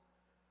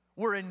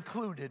were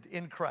included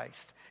in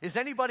Christ. Is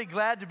anybody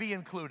glad to be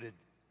included?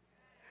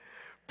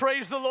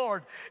 Praise the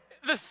Lord.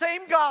 The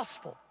same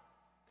gospel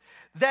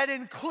that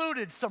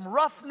included some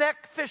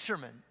roughneck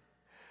fishermen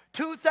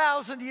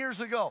 2,000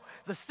 years ago,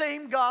 the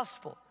same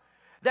gospel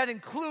that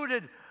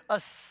included a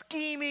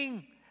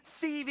scheming,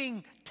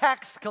 thieving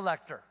tax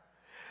collector,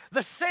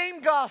 the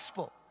same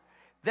gospel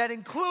that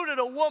included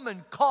a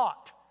woman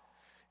caught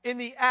in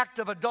the act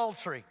of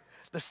adultery,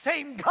 the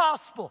same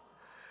gospel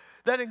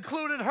that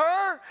included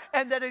her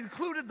and that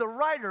included the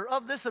writer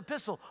of this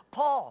epistle,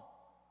 Paul,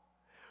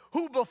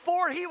 who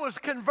before he was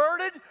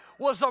converted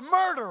was a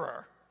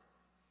murderer.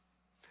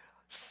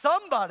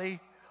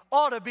 Somebody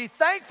ought to be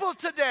thankful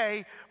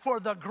today for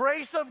the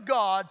grace of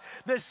God,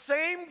 the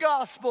same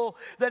gospel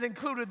that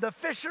included the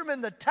fisherman,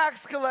 the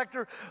tax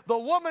collector, the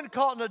woman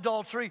caught in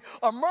adultery,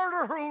 a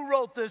murderer who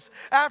wrote this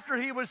after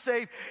he was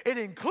saved. It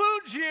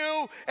includes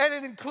you and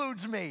it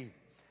includes me.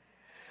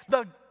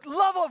 The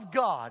love of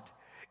God,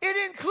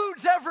 it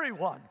includes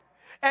everyone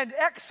and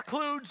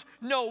excludes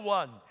no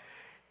one.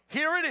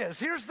 Here it is.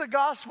 Here's the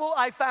gospel.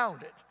 I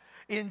found it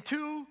in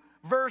 2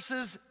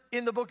 verses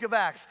in the book of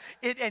Acts.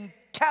 It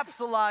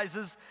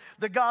encapsulizes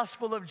the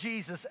gospel of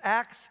Jesus.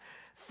 Acts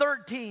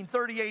 13,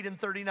 38 and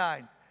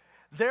 39.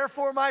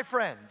 Therefore, my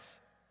friends,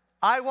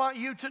 I want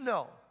you to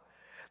know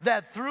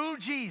that through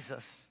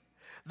Jesus,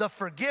 the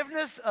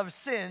forgiveness of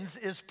sins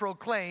is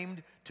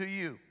proclaimed to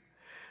you.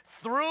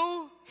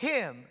 Through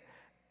him,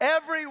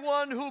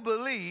 everyone who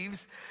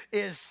believes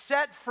is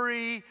set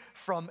free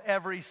from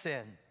every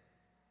sin.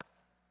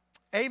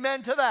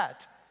 Amen to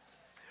that.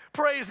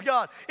 Praise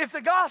God. If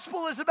the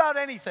gospel is about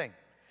anything,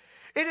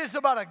 it is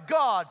about a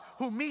God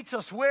who meets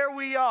us where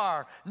we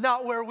are,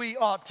 not where we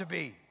ought to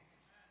be.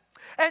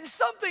 And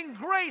something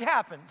great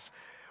happens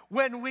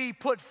when we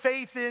put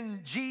faith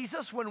in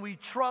Jesus, when we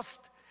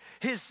trust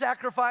his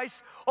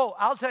sacrifice. Oh,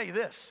 I'll tell you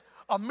this,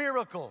 a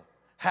miracle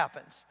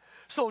happens.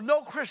 So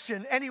no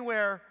Christian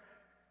anywhere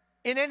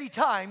in any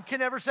time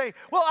can ever say,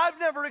 well, I've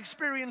never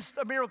experienced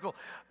a miracle.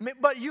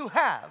 But you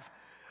have,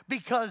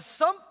 because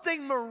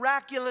something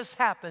miraculous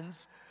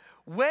happens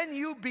when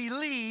you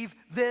believe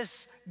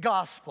this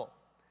gospel.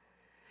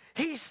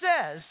 He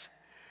says,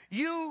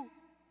 you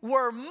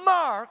were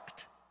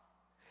marked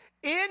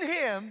in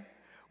him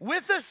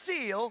with a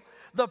seal,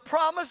 the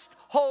promised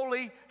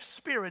Holy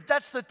Spirit.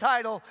 That's the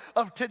title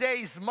of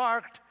today's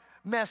marked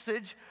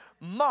message,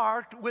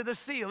 marked with a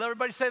seal.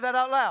 Everybody say that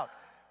out loud.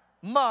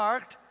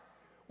 Marked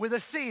with a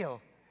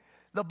seal.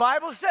 The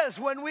Bible says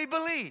when we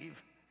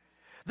believe,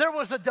 there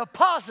was a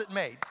deposit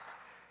made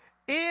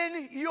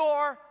in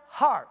your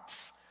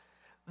hearts,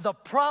 the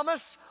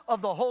promise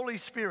of the Holy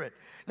Spirit.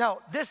 Now,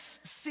 this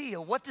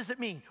seal, what does it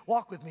mean?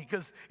 Walk with me,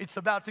 because it's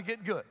about to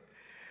get good.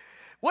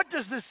 What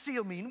does this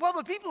seal mean? Well,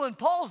 the people in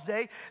Paul's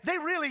day, they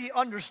really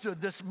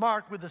understood this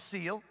mark with a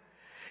seal.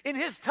 In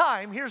his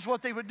time, here's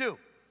what they would do.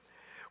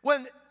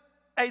 When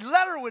a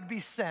letter would be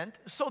sent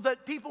so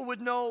that people would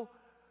know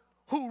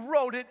who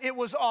wrote it, it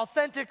was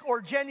authentic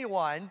or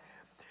genuine,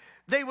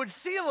 they would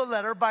seal a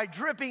letter by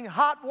dripping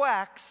hot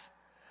wax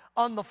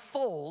on the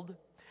fold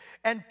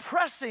and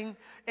pressing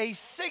a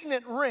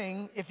signet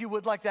ring, if you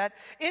would like that,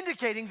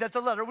 indicating that the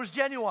letter was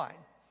genuine.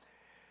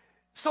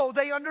 So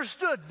they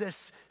understood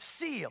this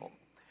seal.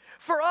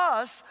 For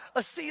us,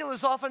 a seal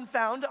is often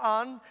found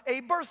on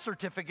a birth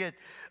certificate,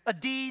 a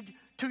deed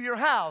to your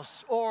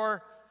house,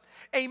 or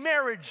a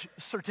marriage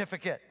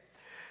certificate.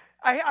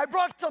 I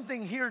brought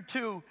something here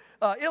to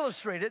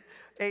illustrate it.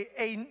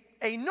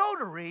 A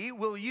notary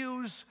will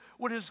use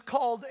what is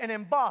called an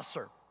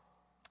embosser.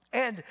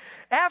 And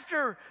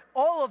after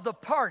all of the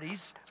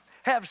parties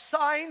have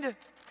signed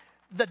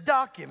the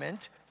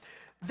document,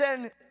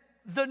 then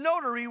the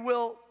notary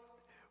will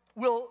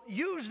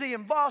use the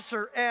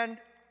embosser and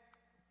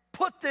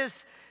put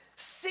this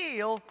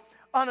seal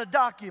on a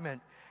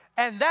document.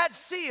 And that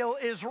seal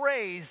is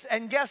raised.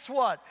 And guess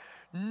what?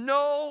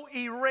 No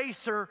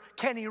eraser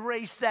can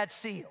erase that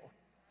seal.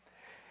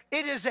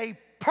 It is a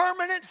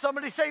permanent,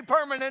 somebody say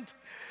permanent.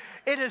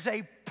 It is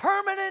a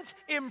permanent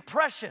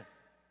impression.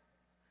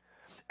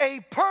 A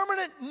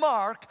permanent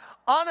mark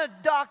on a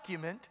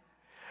document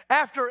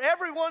after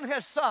everyone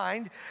has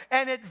signed,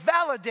 and it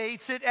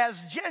validates it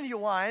as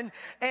genuine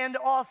and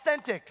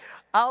authentic.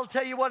 I'll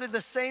tell you what, in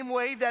the same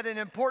way that an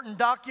important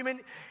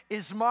document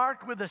is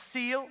marked with a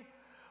seal,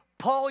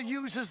 Paul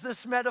uses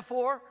this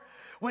metaphor.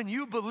 When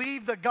you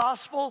believe the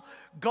gospel,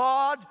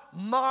 God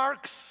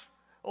marks,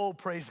 oh,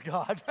 praise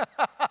God.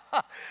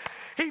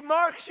 He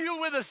marks you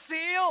with a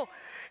seal.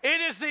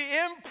 It is the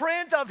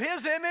imprint of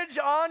his image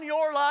on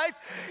your life.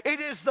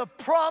 It is the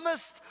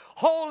promised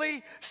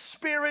Holy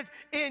Spirit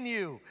in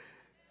you.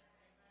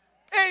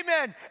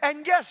 Amen.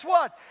 And guess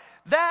what?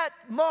 That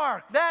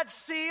mark, that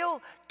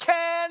seal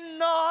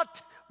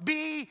cannot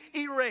be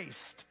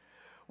erased.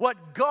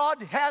 What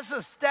God has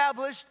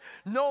established,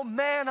 no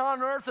man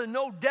on earth and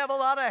no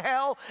devil out of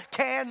hell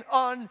can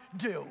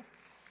undo.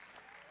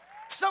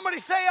 Somebody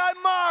say,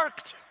 I'm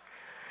marked.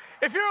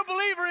 If you're a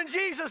believer in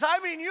Jesus, I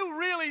mean, you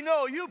really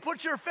know, you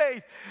put your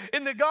faith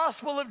in the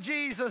gospel of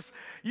Jesus,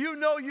 you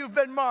know you've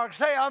been marked.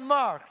 Say, I'm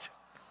marked.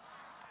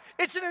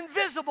 It's an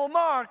invisible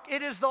mark.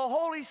 It is the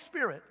Holy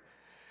Spirit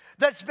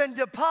that's been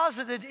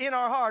deposited in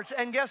our hearts.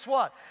 And guess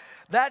what?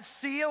 That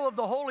seal of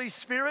the Holy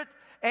Spirit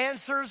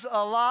answers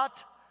a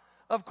lot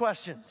of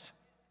questions.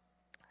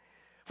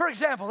 For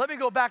example, let me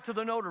go back to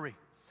the notary.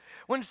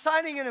 When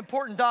signing an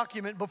important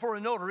document before a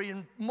notary,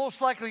 and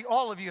most likely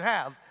all of you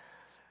have,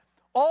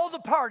 all the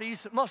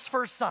parties must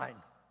first sign.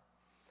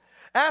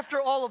 After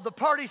all of the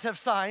parties have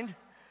signed,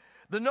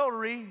 the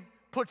notary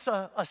puts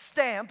a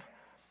stamp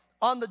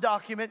on the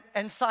document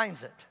and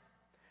signs it.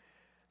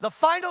 The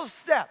final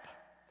step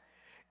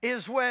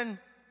is when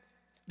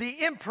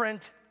the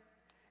imprint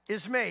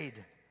is made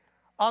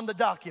on the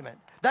document.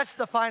 That's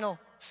the final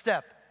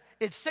step.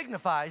 It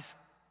signifies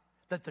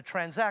that the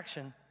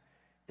transaction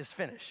is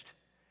finished.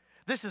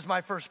 This is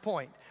my first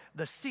point.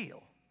 The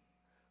seal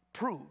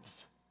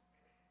proves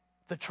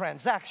the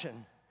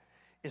transaction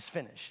is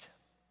finished.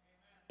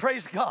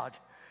 Praise God.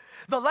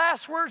 The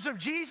last words of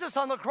Jesus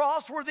on the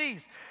cross were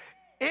these: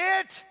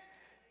 it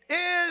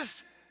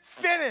is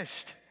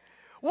finished.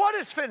 What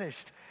is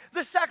finished?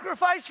 The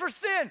sacrifice for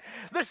sin,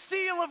 the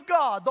seal of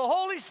God, the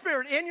Holy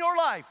Spirit in your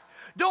life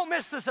Don't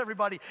miss this,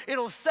 everybody.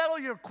 It'll settle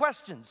your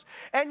questions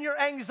and your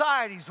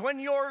anxieties when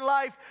your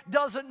life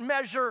doesn't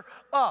measure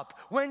up,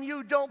 when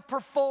you don't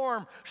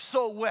perform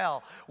so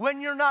well,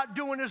 when you're not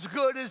doing as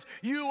good as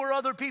you or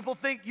other people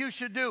think you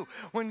should do.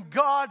 When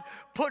God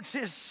puts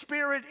His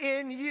Spirit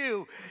in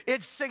you,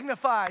 it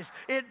signifies,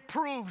 it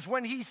proves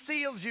when He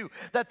seals you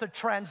that the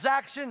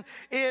transaction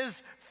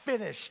is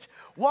finished.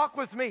 Walk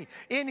with me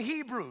in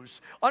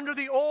Hebrews, under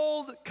the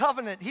old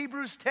covenant,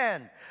 Hebrews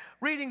 10,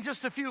 reading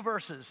just a few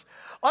verses.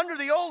 Under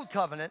the old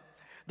covenant,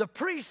 the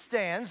priest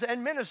stands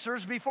and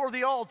ministers before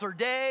the altar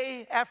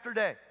day after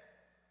day,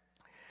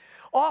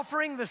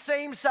 offering the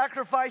same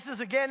sacrifices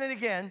again and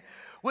again,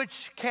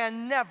 which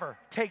can never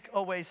take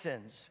away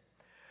sins.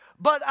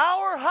 But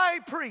our high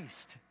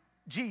priest,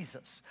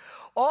 Jesus,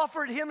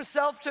 offered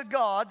himself to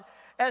God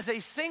as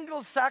a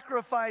single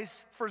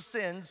sacrifice for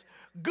sins,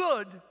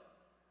 good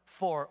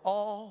for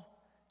all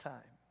time.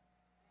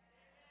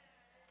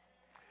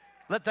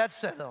 Let that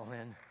settle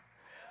in.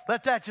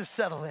 Let that just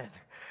settle in.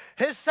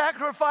 His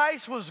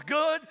sacrifice was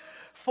good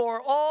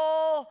for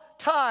all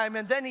time,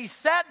 and then he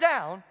sat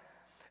down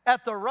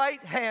at the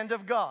right hand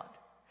of God.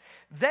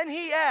 Then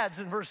he adds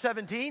in verse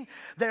 17,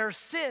 their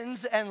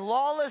sins and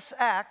lawless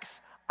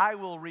acts I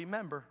will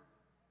remember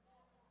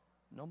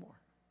no more.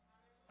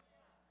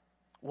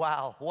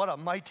 Wow, what a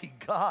mighty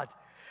God.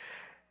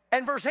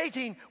 And verse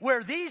 18,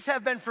 where these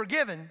have been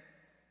forgiven,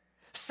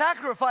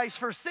 sacrifice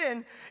for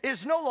sin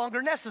is no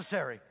longer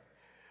necessary.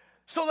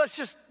 So let's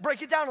just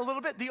break it down a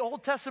little bit. The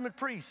Old Testament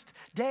priest,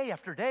 day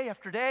after day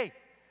after day,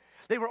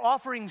 they were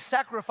offering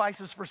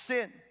sacrifices for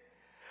sin.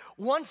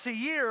 Once a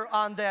year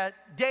on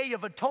that Day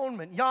of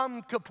Atonement,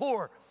 Yom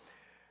Kippur,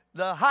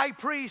 the high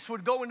priest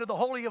would go into the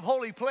Holy of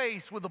Holy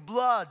Place with the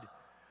blood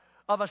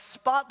of a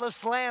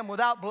spotless lamb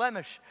without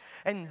blemish.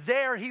 And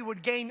there he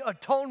would gain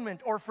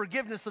atonement or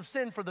forgiveness of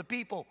sin for the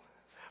people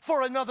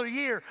for another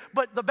year.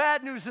 But the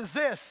bad news is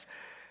this: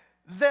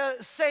 the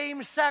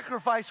same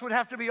sacrifice would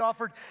have to be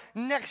offered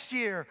next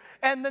year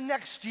and the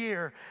next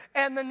year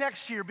and the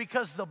next year,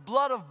 because the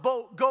blood of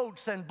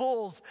goats and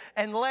bulls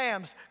and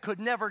lambs could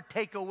never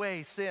take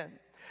away sin.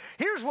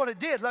 Here's what it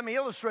did. Let me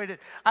illustrate it.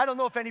 I don't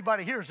know if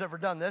anybody here has ever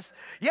done this.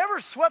 You ever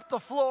swept the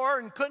floor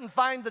and couldn't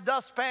find the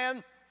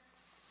dustpan?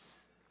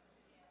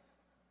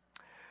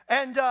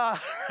 And I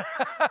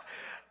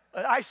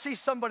see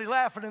somebody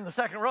laughing in the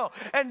second row.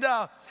 And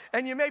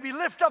you maybe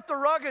lift up the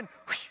rug and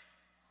whoosh.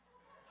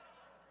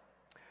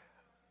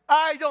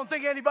 I don't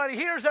think anybody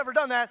here has ever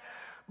done that.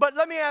 But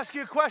let me ask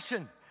you a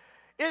question.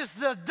 Is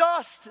the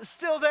dust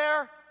still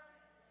there?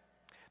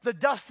 The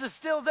dust is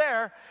still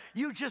there.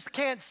 You just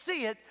can't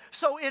see it,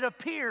 so it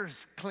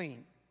appears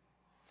clean.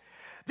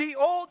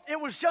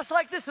 It was just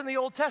like this in the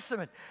Old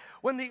Testament.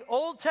 When the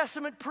Old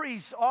Testament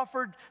priests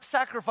offered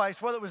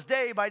sacrifice, whether it was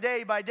day by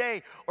day by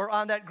day or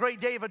on that great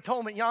Day of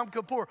Atonement, Yom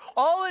Kippur,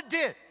 all that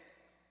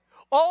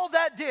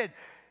did,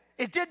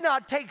 it did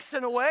not take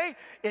sin away.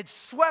 It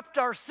swept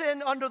our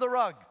sin under the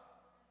rug.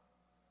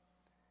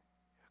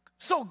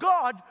 So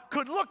God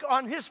could look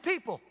on His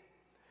people.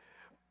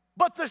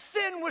 But the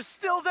sin was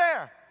still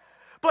there.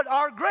 But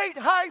our great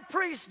high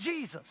priest,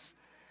 Jesus,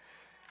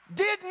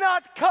 did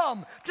not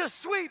come to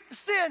sweep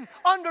sin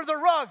under the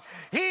rug.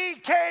 He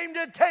came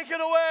to take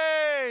it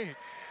away.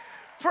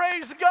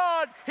 Praise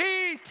God.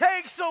 He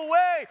takes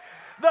away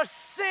the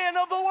sin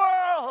of the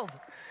world.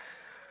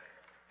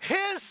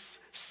 His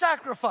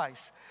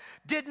sacrifice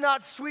did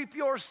not sweep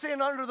your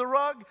sin under the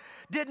rug,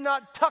 did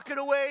not tuck it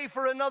away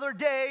for another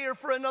day or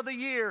for another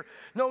year.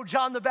 No,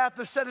 John the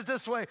Baptist said it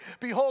this way: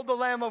 behold the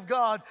Lamb of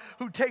God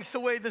who takes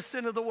away the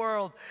sin of the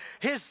world.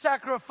 His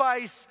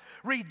sacrifice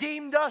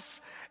redeemed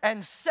us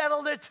and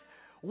settled it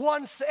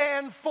once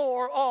and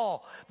for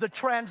all. The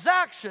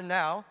transaction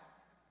now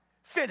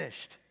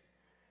finished.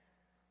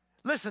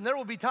 Listen, there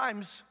will be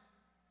times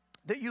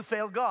that you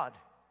fail God.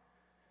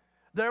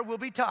 There will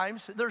be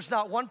times, there's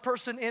not one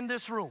person in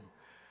this room,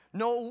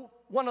 no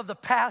one of the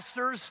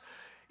pastors,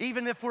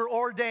 even if we're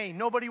ordained,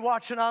 nobody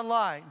watching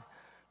online,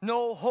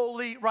 no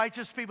holy,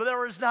 righteous people.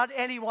 There is not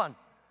anyone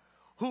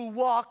who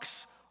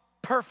walks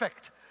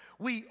perfect.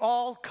 We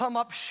all come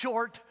up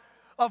short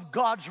of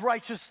God's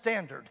righteous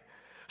standard.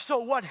 So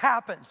what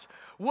happens?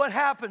 What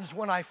happens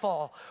when I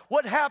fall?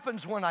 What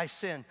happens when I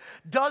sin?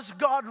 Does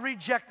God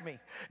reject me?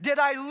 Did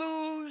I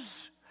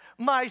lose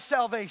my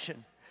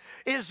salvation?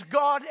 Is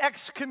God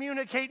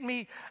excommunicate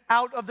me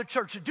out of the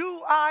church?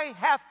 Do I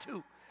have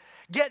to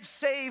get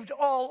saved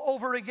all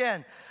over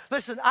again?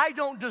 Listen, I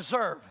don't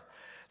deserve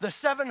the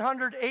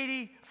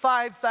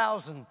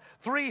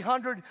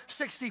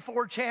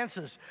 785,364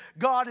 chances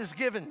God has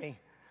given me.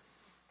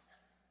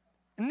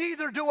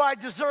 Neither do I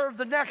deserve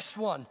the next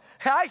one.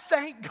 I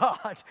thank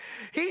God.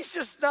 He's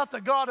just not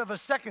the God of a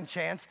second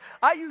chance.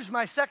 I used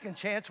my second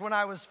chance when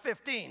I was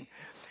 15.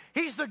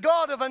 He's the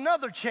God of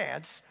another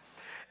chance.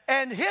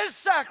 And His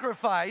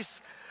sacrifice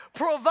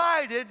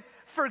provided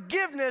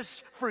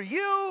forgiveness for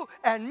you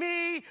and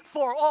me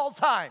for all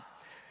time.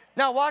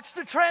 Now watch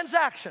the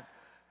transaction.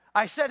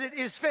 I said it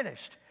is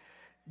finished.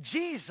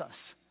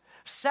 Jesus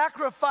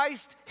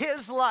sacrificed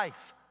His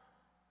life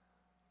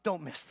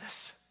Don't miss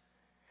this.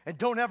 And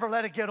don't ever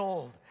let it get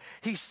old.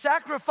 He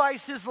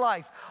sacrificed his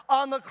life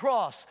on the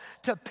cross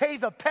to pay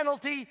the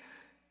penalty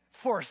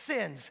for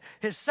sins.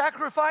 His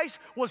sacrifice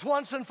was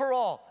once and for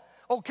all.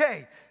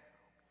 Okay,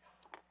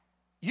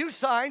 you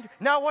signed,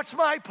 now what's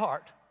my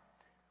part?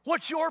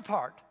 What's your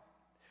part?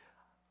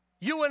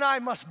 You and I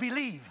must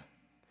believe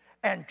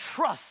and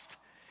trust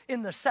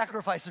in the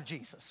sacrifice of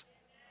Jesus.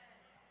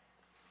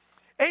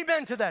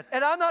 Amen to that.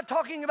 And I'm not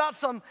talking about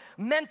some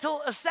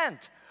mental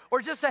assent or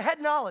just a head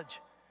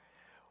knowledge.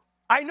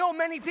 I know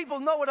many people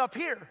know it up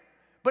here,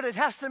 but it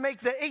has to make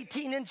the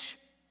 18-inch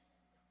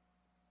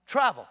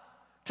travel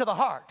to the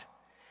heart.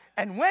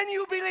 And when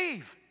you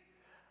believe,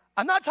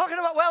 I'm not talking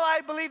about, well,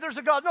 I believe there's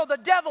a God. No, the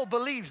devil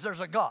believes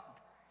there's a God.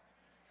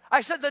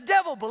 I said the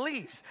devil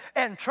believes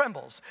and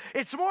trembles.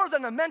 It's more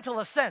than a mental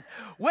assent.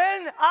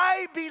 When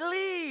I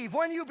believe,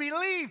 when you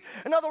believe,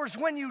 in other words,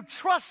 when you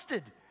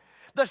trusted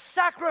the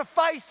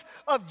sacrifice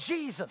of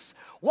Jesus,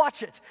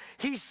 watch it.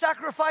 He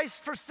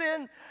sacrificed for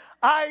sin.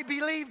 I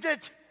believed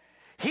it.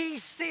 He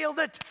sealed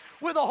it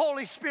with the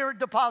Holy Spirit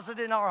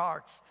deposited in our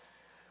hearts.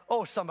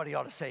 Oh, somebody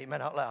ought to say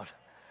amen out loud.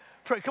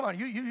 Pray, come on,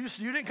 you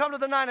didn't come to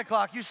the 9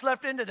 o'clock. You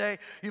slept in today.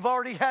 You've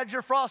already had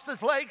your Frosted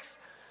Flakes.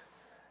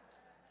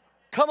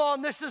 Come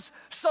on, this is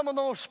some of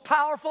the most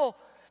powerful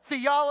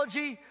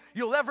theology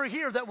you'll ever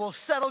hear that will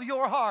settle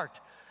your heart.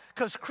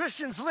 Because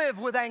Christians live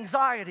with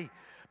anxiety.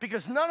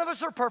 Because none of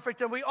us are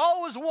perfect, and we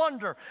always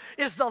wonder,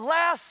 is the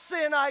last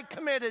sin I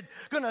committed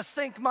going to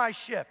sink my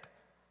ship?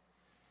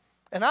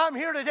 And I'm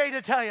here today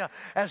to tell you,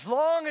 as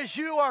long as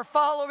you are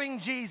following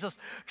Jesus,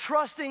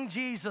 trusting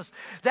Jesus,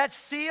 that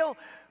seal,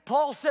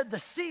 Paul said the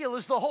seal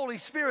is the Holy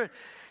Spirit.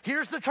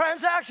 Here's the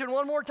transaction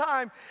one more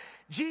time.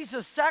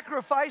 Jesus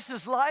sacrificed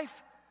his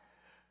life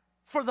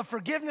for the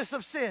forgiveness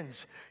of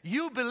sins.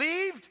 You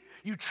believed,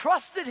 you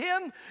trusted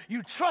him,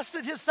 you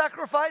trusted his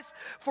sacrifice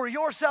for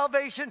your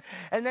salvation,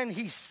 and then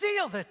he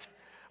sealed it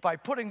by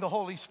putting the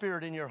Holy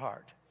Spirit in your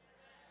heart.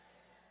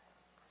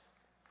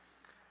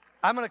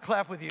 I'm going to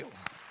clap with you.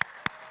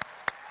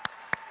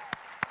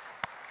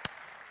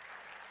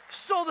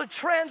 So the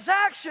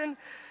transaction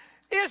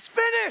is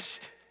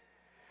finished.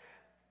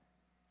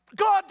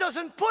 God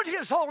doesn't put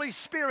his Holy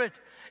Spirit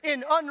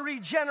in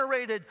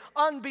unregenerated,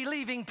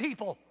 unbelieving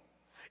people.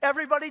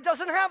 Everybody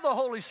doesn't have the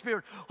Holy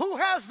Spirit. Who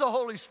has the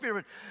Holy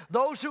Spirit?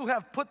 Those who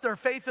have put their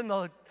faith in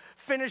the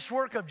finished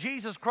work of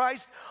Jesus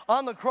Christ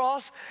on the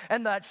cross,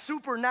 and that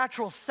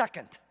supernatural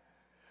second,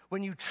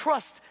 when you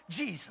trust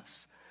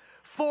Jesus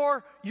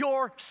for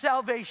your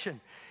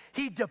salvation,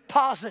 he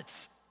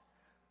deposits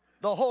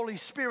the Holy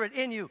Spirit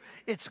in you.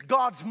 It's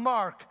God's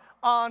mark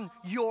on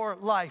your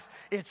life.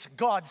 It's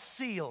God's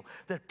seal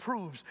that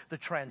proves the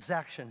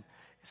transaction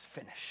is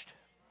finished.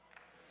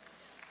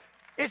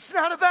 It's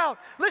not about,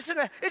 listen,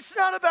 it's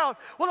not about,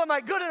 well, am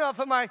I good enough?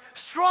 Am I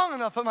strong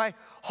enough? Am I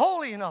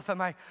holy enough? Am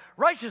I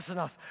righteous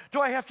enough? Do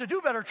I have to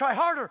do better, try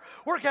harder,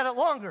 work at it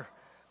longer?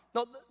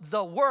 No,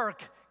 the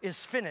work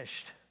is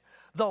finished.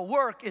 The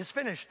work is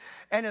finished.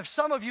 And if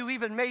some of you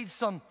even made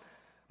some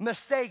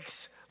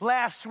mistakes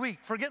last week,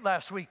 forget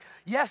last week,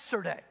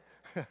 yesterday,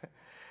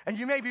 and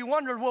you may be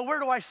wondering, well, where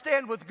do I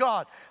stand with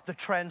God? The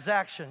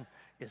transaction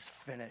is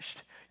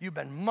finished. You've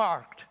been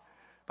marked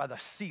by the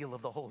seal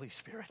of the Holy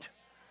Spirit.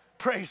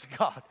 Praise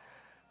God.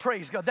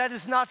 Praise God. That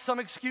is not some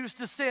excuse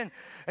to sin.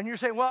 And you're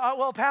saying,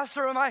 well,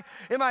 Pastor, am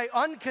I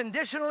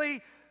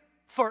unconditionally,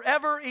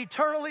 forever,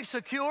 eternally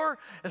secure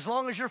as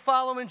long as you're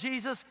following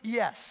Jesus?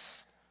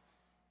 Yes.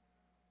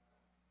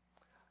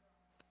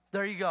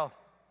 There you go.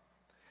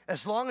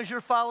 As long as you're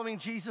following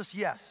Jesus,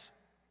 yes.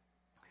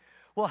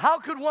 Well, how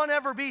could one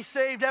ever be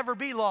saved, ever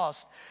be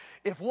lost?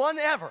 If one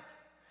ever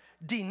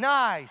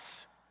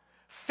denies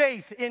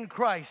faith in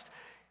Christ,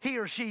 he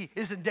or she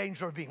is in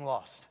danger of being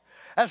lost.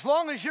 As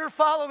long as you're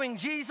following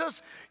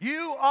Jesus,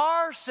 you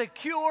are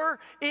secure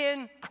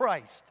in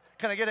Christ.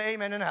 Can I get an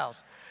amen in the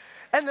house?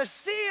 And the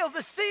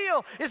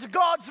seal is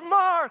God's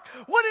mark.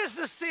 What is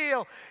the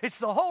seal? It's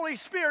the Holy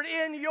Spirit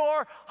in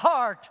your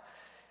heart.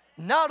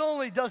 Not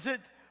only does it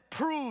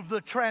prove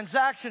the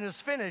transaction is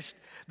finished,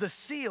 the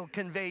seal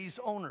conveys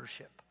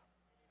ownership.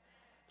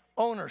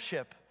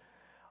 Ownership.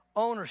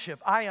 Ownership.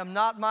 I am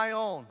not my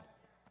own.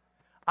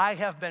 I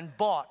have been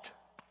bought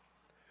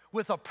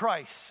with a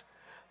price.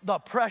 The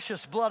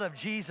precious blood of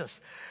Jesus.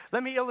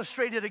 Let me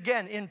illustrate it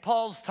again in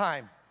Paul's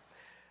time.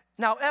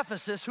 Now,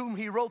 Ephesus, whom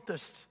he wrote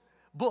this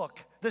book,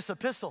 this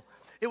epistle,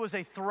 it was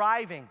a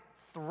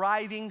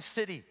thriving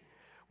city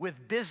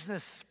with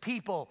business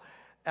people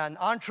and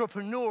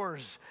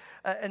entrepreneurs.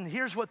 And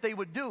here's what they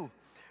would do.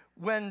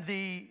 When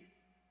the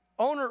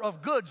owner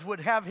of goods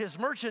would have his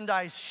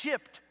merchandise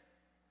shipped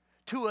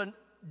to a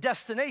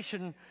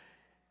destination,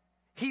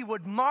 he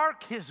would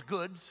mark his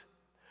goods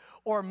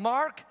or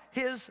mark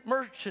his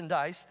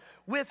merchandise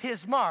with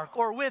his mark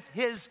or with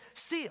his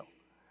seal.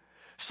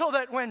 So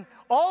that when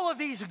all of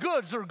these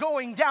goods are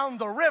going down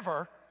the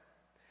river,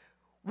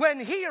 when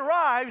he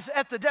arrives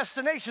at the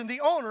destination,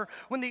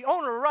 when the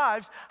owner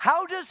arrives,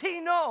 how does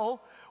he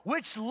know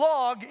which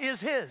log is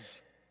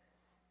his?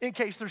 in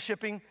case they're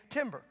shipping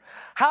timber.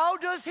 How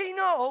does he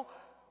know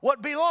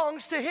what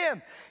belongs to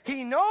him?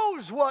 He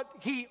knows what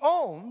he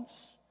owns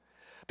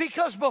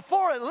because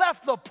before it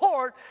left the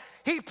port,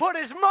 he put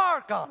his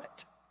mark on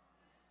it.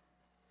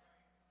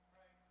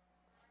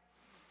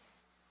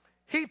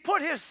 He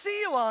put his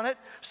seal on it,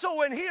 so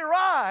when he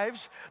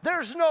arrives,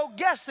 there's no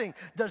guessing.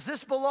 Does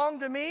this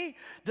belong to me?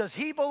 Does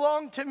he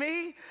belong to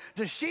me?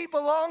 Does she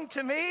belong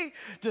to me?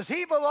 Does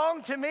he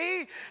belong to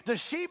me? Does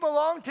she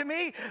belong to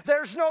me?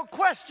 There's no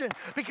question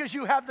because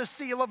you have the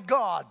seal of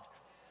God,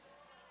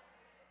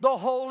 the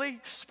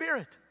Holy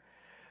Spirit.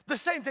 The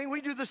same thing,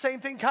 we do the same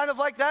thing kind of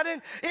like that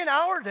in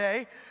our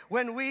day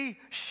when we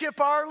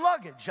ship our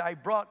luggage. I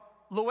brought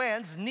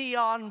Luann's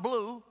neon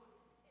blue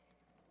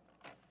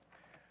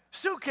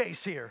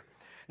suitcase here.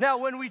 Now,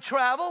 when we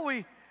travel,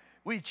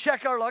 we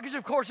check our luggage.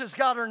 Of course, it's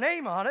got her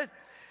name on it,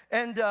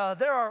 and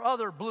there are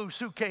other blue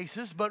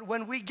suitcases, but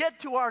when we get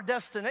to our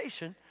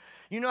destination,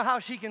 you know how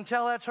she can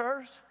tell that's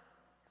hers?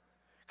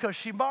 Because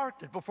she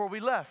marked it before we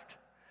left.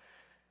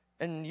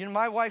 And you know,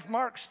 my wife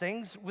marks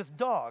things with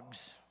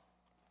dogs.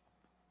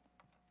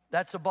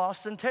 That's a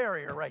Boston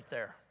Terrier right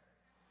there.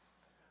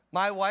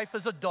 My wife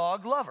is a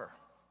dog lover.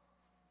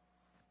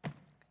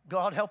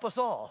 God help us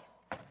all.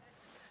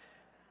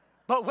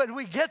 But when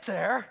we get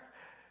there,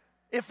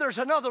 if there's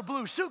another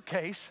blue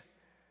suitcase,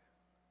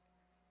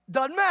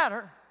 doesn't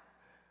matter.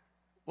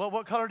 Well,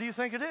 what color do you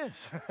think it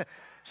is?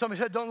 Somebody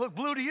said, don't look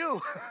blue to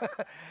you.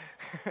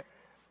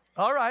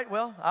 All right,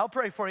 well, I'll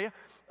pray for you.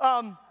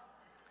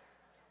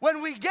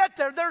 When we get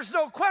there, there's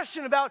no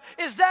question about,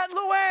 is that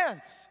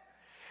Luann's?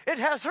 It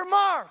has her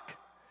mark.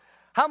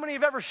 How many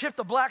have ever shipped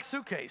a black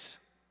suitcase?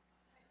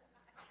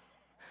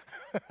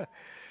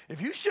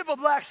 If you ship a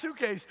black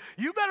suitcase,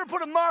 you better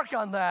put a mark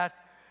on that.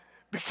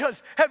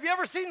 Because have you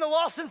ever seen the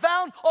lost and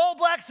found? All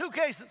black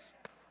suitcases.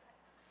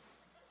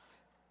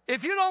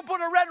 If you don't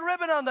put a red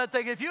ribbon on that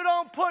thing, if you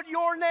don't put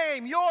your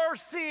name, your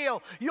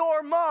seal,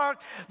 your mark,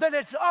 then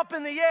it's up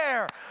in the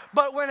air.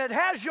 But when it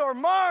has your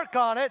mark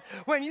on it,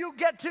 when you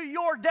get to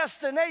your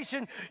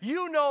destination,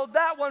 you know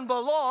that one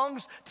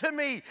belongs to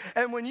me.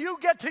 And when you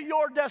get to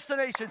your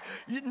destination,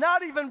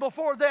 not even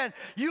before then,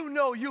 you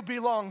know you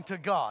belong to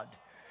God.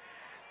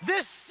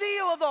 This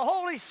seal of the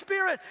Holy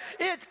Spirit,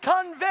 it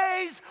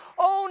conveys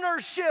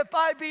ownership.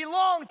 I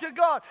belong to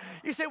God.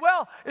 You say,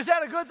 well, is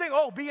that a good thing?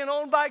 Oh, being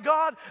owned by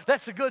God,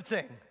 that's a good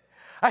thing.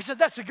 I said,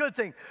 that's a good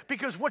thing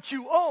because what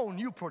you own,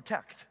 you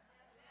protect.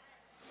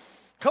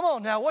 Come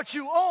on now, what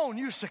you own,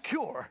 you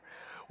secure.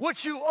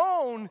 What you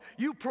own,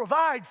 you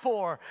provide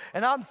for.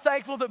 And I'm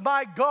thankful that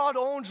my God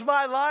owns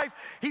my life.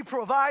 He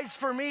provides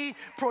for me,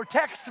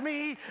 protects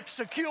me,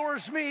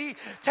 secures me,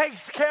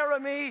 takes care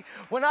of me.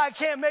 When I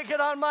can't make it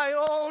on my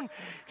own,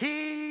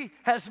 He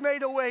has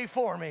made a way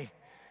for me.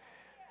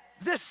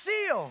 This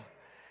seal,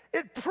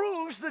 it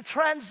proves the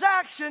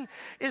transaction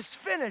is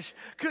finished.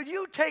 Could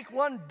you take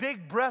one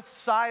big breath,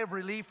 sigh of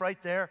relief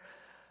right there?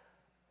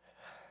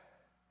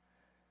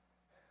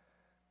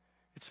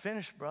 It's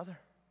finished, brother.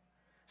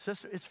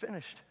 Sister, it's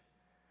finished.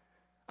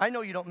 I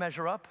know you don't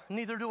measure up,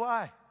 neither do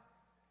I.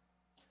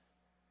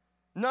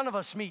 None of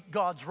us meet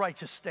God's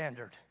righteous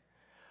standard.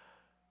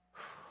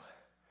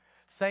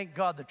 Thank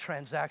God the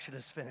transaction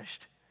is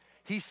finished.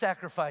 He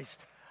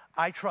sacrificed,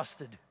 I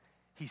trusted,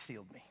 He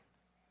sealed me.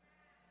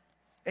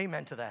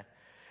 Amen to that.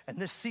 And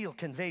this seal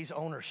conveys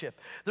ownership.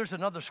 There's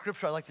another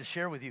scripture I'd like to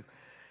share with you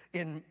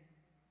in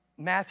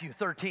Matthew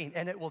 13,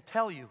 and it will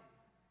tell you,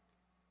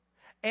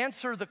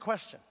 answer the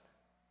question.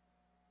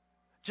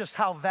 Just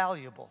how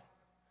valuable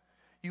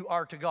you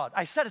are to God.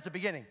 I said at the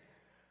beginning,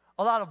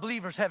 a lot of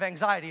believers have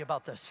anxiety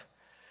about this.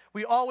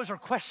 We always are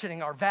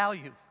questioning our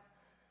value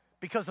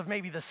because of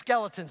maybe the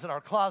skeletons in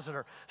our closet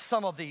or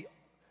some of the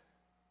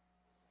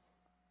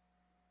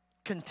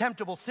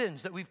contemptible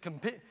sins that we've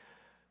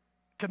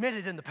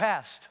committed in the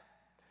past.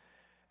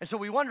 And so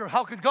we wonder,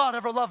 how could God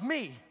ever love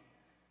me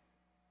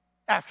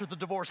after the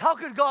divorce? How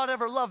could God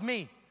ever love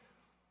me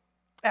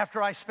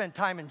after I spent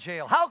time in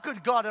jail? How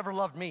could God ever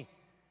love me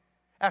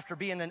after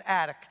being an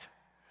addict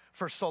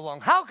for so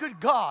long? How could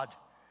God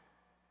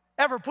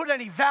ever put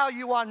any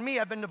value on me?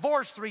 I've been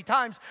divorced 3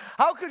 times.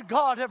 How could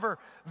God ever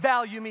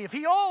value me if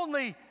He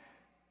only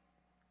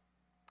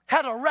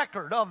had a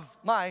record of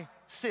my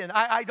sin?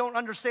 I don't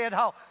understand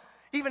how,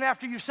 even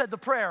after you've said the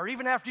prayer,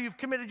 even after you've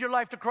committed your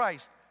life to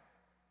Christ.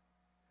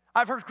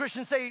 I've heard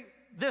Christians say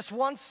this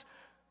once,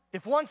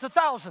 if once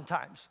 1,000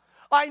 times.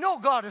 I know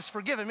God has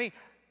forgiven me.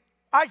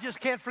 I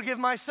just can't forgive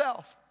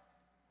myself.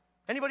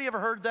 Anybody ever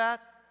heard that?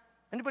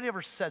 Anybody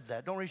ever said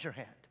that? Don't raise your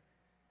hand.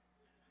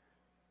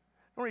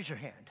 Don't raise your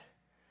hand.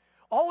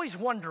 Always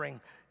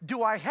wondering,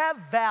 do I have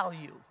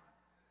value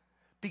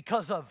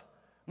because of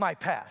my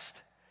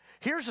past?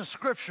 Here's a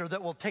scripture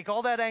that will take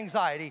all that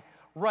anxiety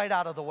right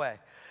out of the way.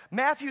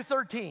 Matthew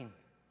 13,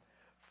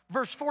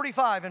 verse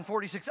 45 and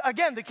 46.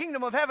 Again, the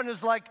kingdom of heaven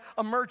is like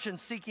a merchant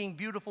seeking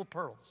beautiful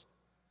pearls,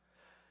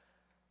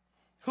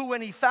 who,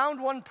 when he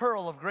found one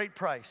pearl of great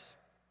price,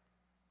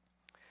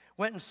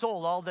 went and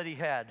sold all that he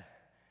had,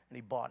 and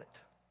he bought it.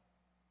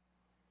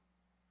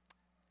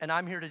 And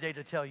I'm here today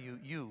to tell you,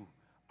 you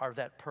are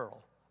that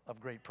pearl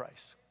of great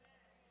price.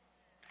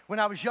 When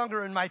I was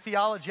younger in my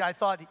theology, I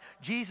thought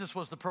Jesus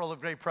was the pearl of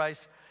great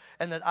price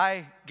and that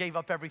I gave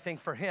up everything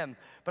for him,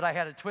 but I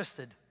had it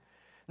twisted.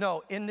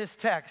 No, in this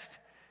text,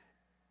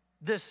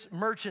 this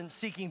merchant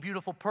seeking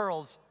beautiful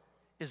pearls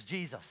is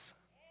Jesus.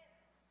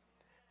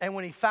 And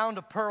when he found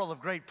a pearl of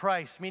great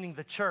price, meaning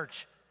the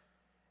church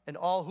and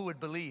all who would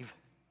believe,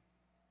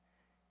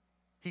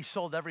 he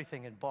sold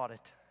everything and bought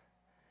it.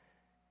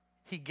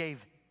 He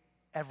gave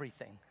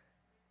everything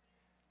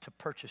to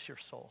purchase your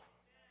soul.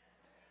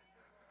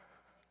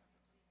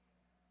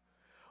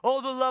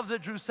 Oh, the love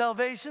that drew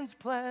salvation's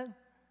plan.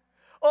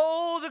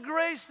 Oh, the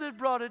grace that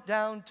brought it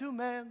down to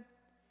man.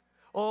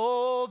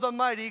 Oh, the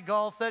mighty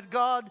gulf that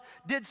God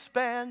did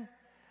span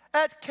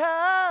at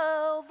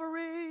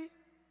Calvary.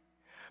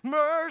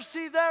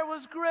 Mercy there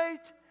was great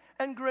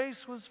and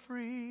grace was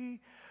free.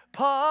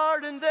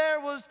 Pardon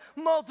there was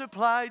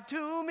multiplied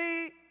to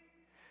me.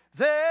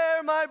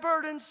 There my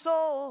burdened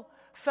soul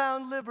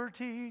found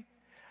liberty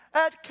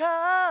at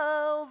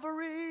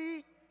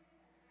Calvary.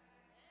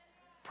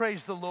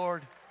 Praise the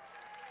Lord.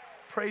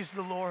 Praise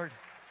the Lord.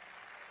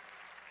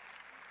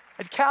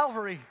 At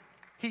Calvary,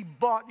 he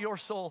bought your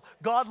soul.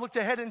 God looked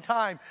ahead in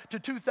time to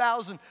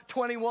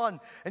 2021,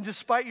 and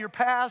despite your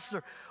past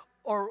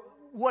or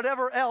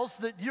whatever else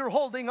that you're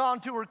holding on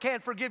to or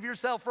can't forgive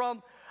yourself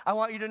from, I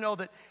want you to know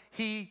that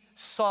he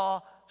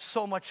saw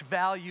so much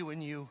value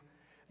in you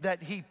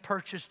that he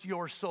purchased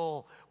your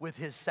soul with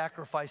his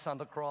sacrifice on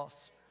the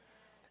cross.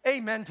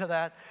 Amen to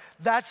that.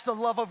 That's the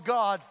love of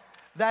God.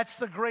 That's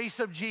the grace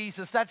of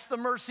Jesus. That's the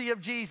mercy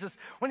of Jesus.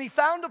 When he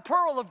found a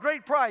pearl of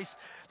great price,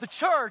 the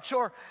church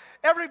or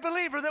every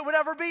believer that would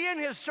ever be in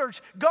his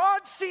church,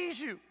 God sees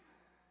you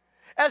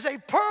as a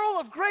pearl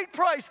of great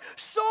price,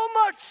 so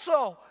much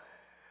so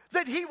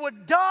that he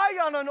would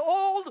die on an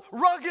old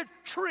rugged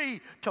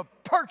tree to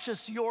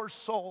purchase your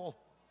soul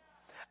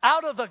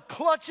out of the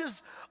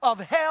clutches of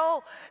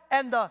hell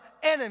and the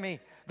enemy,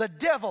 the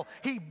devil.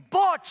 He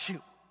bought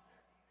you.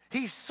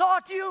 He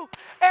sought you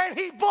and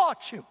he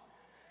bought you.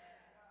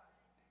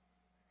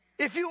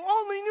 If you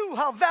only knew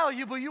how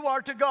valuable you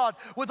are to God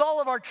with all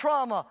of our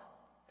trauma,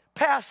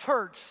 past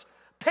hurts,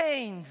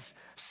 pains,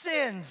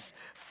 sins,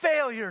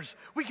 failures,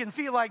 we can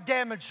feel like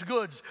damaged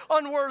goods,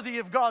 unworthy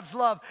of God's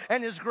love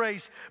and his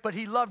grace. But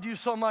he loved you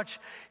so much,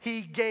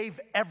 he gave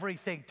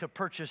everything to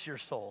purchase your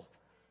soul.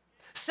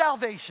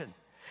 Salvation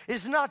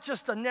is not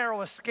just a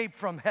narrow escape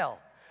from hell.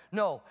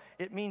 No,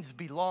 it means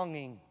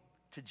belonging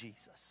to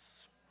Jesus.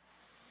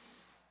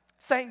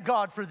 Thank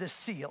God for this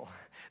seal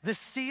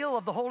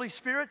of the Holy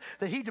Spirit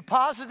that he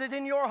deposited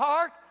in your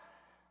heart.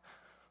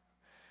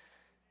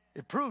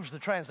 It proves the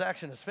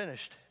transaction is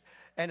finished,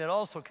 and it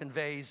also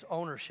conveys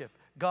ownership.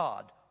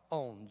 God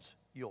owns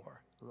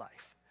your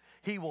life.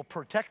 He will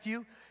protect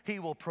you. He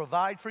will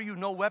provide for you.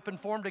 No weapon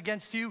formed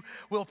against you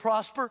will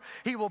prosper.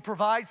 He will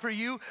provide for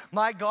you.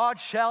 My God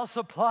shall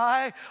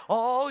supply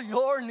all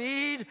your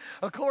need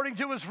according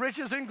to his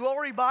riches and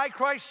glory by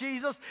Christ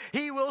Jesus.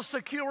 He will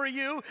secure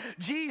you.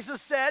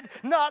 Jesus said,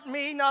 not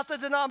me, not the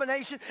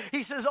denomination.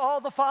 He says,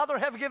 all the Father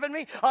have given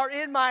me are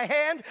in my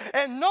hand,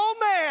 and no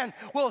man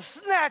will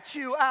snatch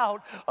you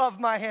out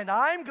of my hand.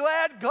 I'm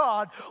glad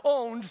God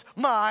owns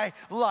my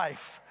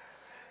life.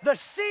 The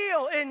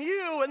seal in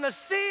you and the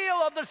seal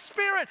of the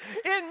Spirit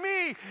in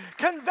me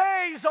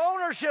conveys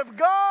ownership.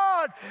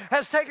 God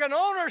has taken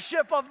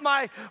ownership of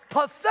my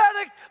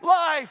pathetic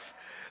life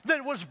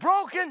that was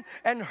broken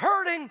and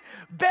hurting,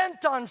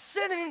 bent on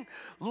sinning,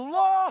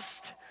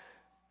 lost,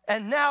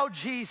 and now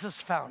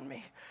Jesus found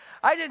me.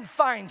 I didn't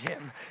find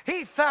him.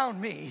 He found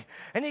me,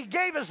 and he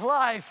gave his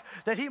life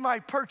that he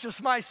might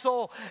purchase my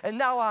soul, and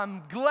now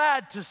I'm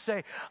glad to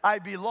say I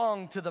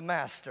belong to the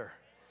Master.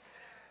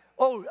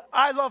 Oh,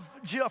 I love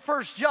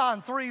 1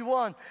 John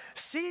 3:1.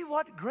 See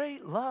what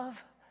great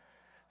love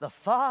the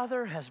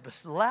Father has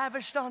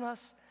lavished on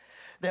us,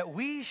 that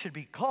we should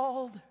be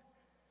called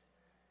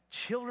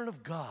children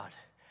of God.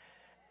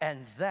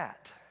 And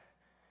that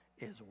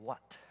is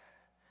what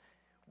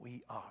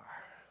we are.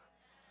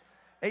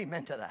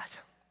 Amen to that.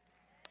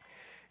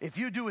 If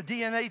you do a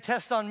DNA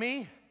test on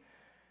me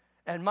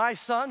and my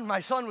son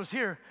was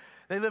here.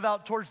 They live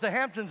out towards the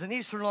Hamptons in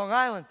eastern Long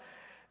Island.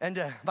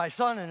 And my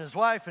son and his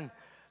wife and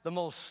the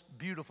most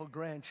beautiful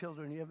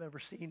grandchildren you have ever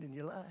seen in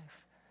your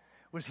life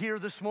was here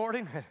this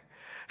morning.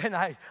 And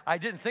I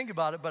didn't think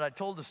about it, but I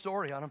told the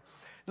story on him.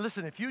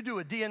 Listen, if you do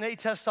a DNA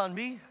test on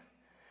me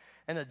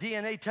and a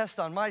DNA test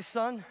on my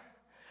son,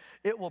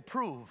 it will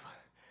prove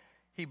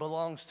he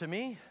belongs to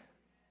me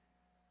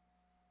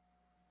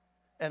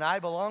and I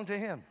belong to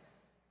him.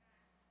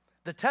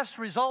 The test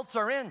results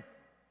are in.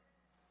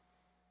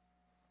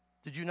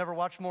 Did you never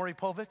watch Maury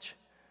Povich?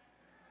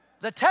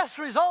 The test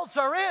results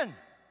are in.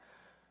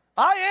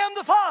 I am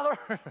the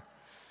Father.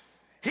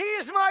 He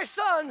is my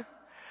Son.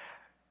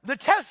 The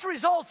test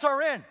results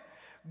are in.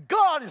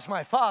 God is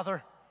my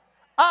Father.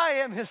 I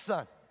am his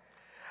Son.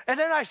 And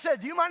then I said,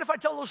 do you mind if I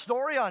tell a little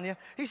story on you?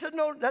 He said,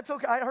 no, that's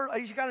okay. I heard,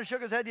 he kind of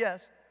shook his head,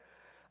 yes.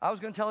 I was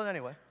going to tell it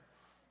anyway.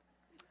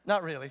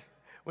 Not really.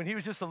 when he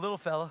was just a little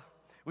fella,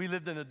 we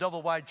lived in a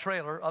double-wide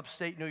trailer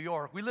upstate New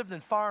York. We lived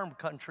in farm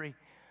country.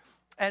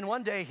 And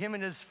one day, him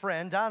and his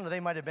friend, I don't know,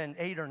 they might have been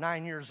 8 or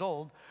 9 years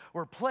old,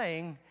 were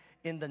playing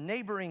in the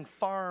neighboring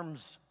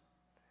farms,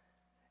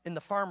 in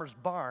the farmer's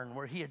barn,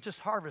 where he had just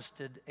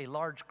harvested a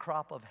large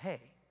crop of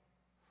hay.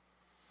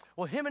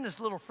 Well, him and his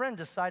little friend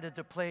decided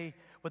to play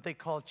what they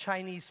call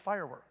Chinese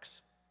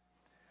fireworks.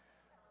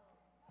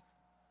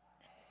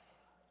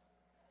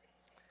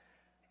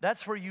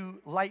 That's where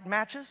you light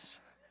matches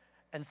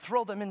and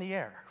throw them in the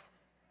air.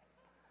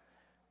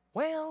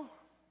 Well,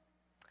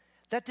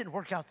 that didn't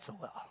work out so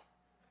well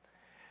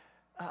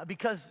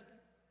because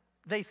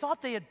they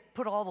thought they had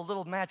put all the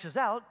little matches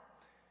out,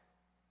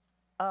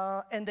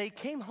 and they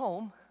came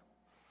home.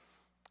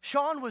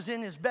 Sean was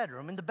in his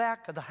bedroom in the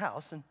back of the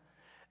house,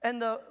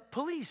 and the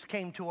police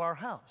came to our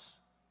house.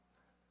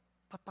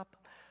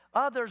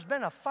 There's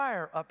been a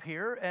fire up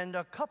here, and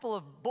a couple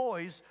of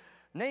boys,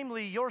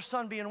 namely your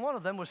son being one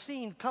of them, was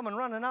seen coming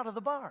running out of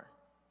the barn.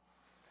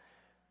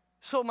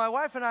 So my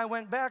wife and I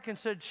went back and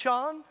said,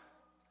 Sean,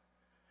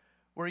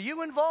 were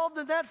you involved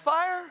in that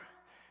fire?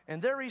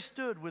 And there he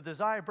stood with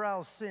his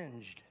eyebrows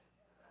singed,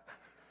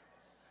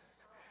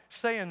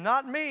 saying,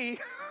 not me.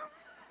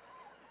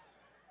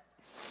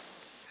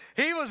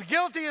 He was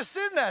guilty of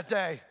sin that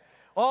day.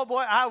 Oh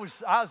boy, I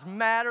was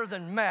madder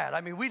than mad.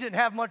 I mean, we didn't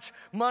have much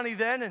money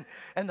then,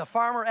 and the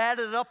farmer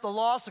added up the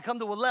loss to come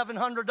to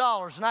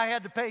 $1,100, and I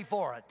had to pay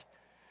for it.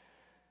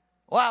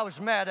 Well, I was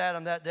mad at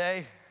him that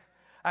day.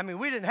 I mean,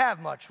 we didn't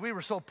have much. We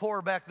were so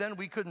poor back then,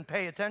 we couldn't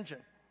pay attention.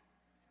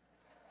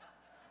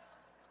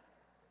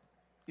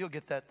 You'll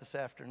get that this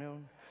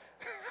afternoon.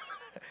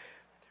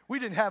 We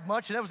didn't have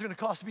much, and that was going to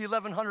cost me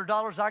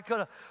 $1,100. I could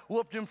have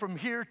whooped him from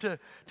here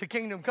to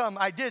Kingdom Come.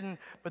 I didn't,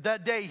 but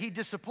that day he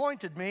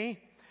disappointed me,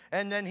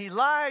 and then he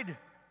lied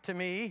to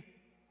me,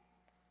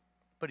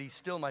 but he's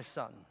still my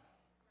son.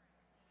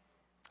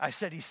 I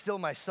said he's still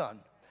my son.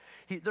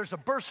 There's a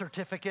birth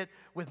certificate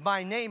with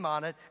my name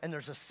on it, and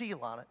there's a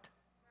seal on it.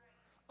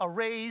 A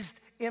raised,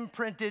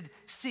 imprinted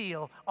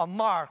seal, a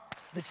mark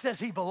that says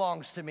he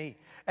belongs to me,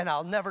 and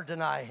I'll never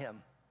deny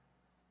him.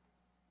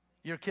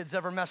 Your kids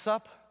ever mess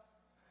up?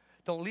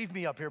 Don't leave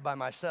me up here by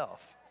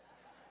myself.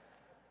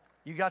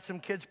 You got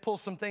some kids pull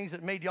some things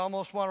that made you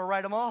almost want to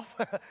write them off?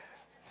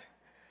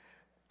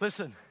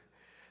 Listen,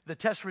 the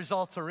test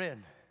results are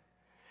in.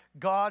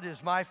 God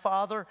is my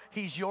Father,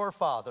 He's your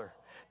Father.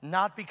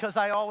 Not because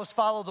I always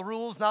follow the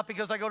rules, not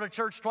because I go to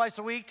church twice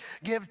a week,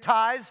 give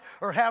tithes,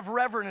 or have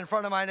reverend in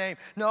front of my name.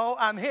 No,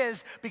 I'm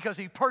His because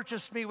He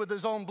purchased me with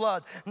His own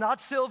blood. Not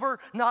silver,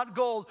 not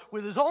gold.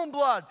 With His own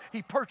blood,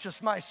 He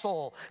purchased my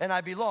soul, and I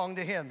belong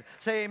to Him.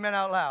 Say amen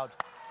out loud.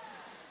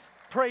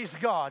 Praise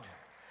God.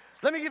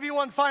 Let me give you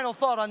one final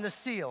thought on this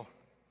seal.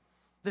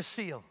 This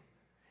seal,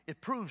 it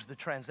proves the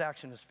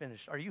transaction is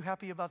finished. Are you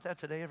happy about that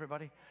today,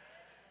 everybody?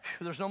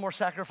 There's no more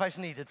sacrifice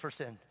needed for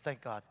sin,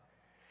 thank God.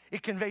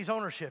 It conveys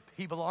ownership.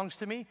 He belongs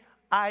to me.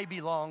 I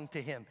belong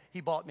to Him.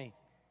 He bought me.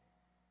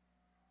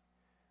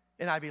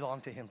 And I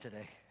belong to Him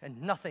today.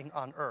 And nothing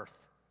on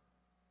earth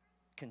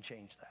can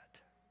change that.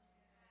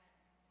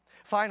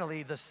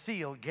 Finally, the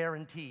seal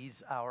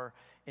guarantees our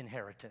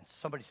inheritance.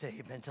 Somebody say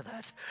amen to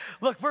that.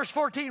 Look, verse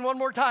 14, one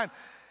more time.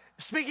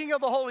 Speaking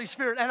of the Holy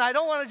Spirit, and I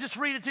don't want to just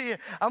read it to you.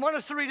 I want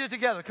us to read it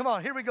together. Come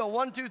on, here we go.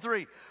 1, 2,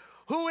 3.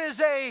 Who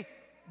is a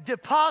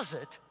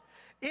deposit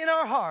in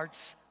our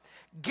hearts,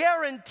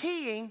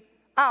 guaranteeing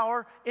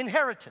our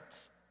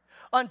inheritance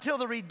until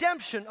the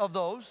redemption of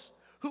those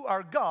who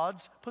are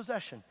God's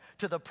possession,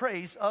 to the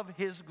praise of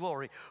His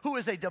glory. Who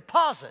is a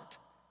deposit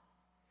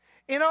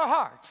in our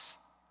hearts,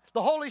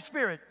 the Holy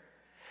Spirit,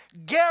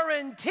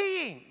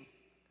 guaranteeing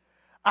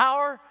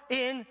our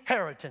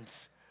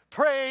inheritance.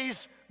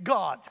 Praise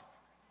God.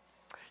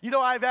 You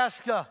know, I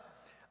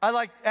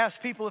like to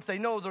ask people if they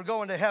know they're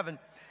going to heaven.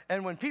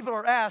 And when people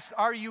are asked,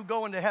 are you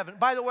going to heaven?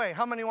 By the way,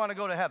 how many want to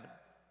go to heaven?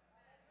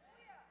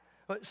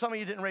 Some of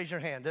you didn't raise your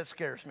hand. That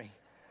scares me.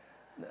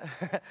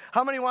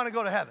 How many want to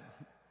go to heaven?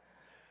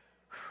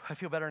 I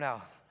feel better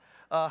now.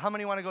 How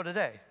many want to go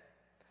today?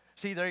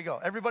 See, there you go.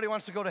 Everybody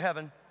wants to go to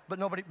heaven, but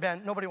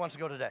nobody wants to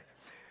go today.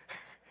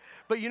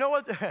 But you know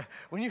what?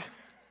 When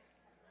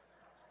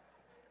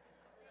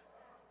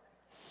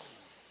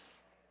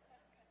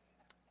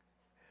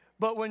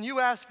you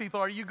ask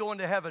people, are you going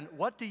to heaven?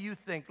 What do you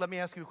think? Let me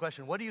ask you a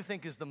question. What do you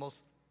think is the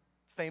most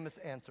famous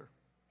answer?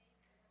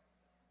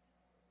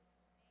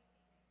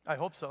 I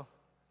hope so.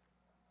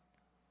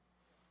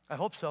 I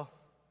hope so.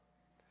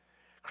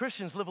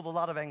 Christians live with a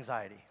lot of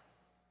anxiety.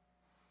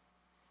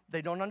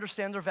 They don't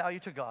understand their value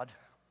to God.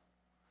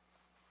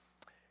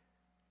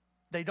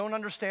 They don't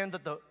understand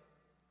that the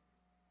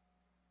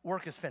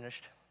work is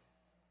finished.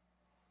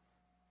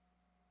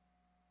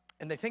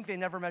 And they think they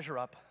never measure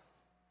up.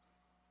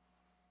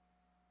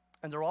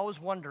 And they're always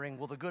wondering,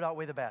 will the good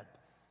outweigh the bad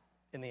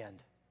in the end?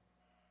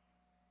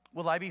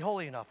 Will I be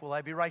holy enough? Will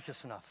I be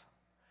righteous enough?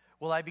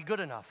 Will I be good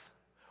enough?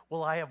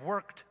 Will I have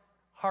worked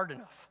hard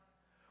enough?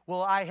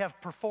 Will I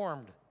have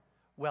performed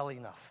well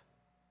enough?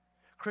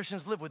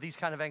 Christians live with these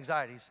kind of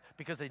anxieties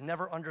because they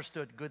never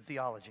understood good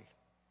theology.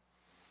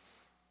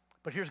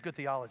 But here's good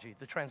theology.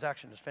 The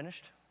transaction is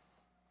finished.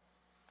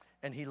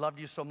 And he loved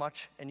you so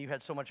much, and you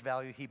had so much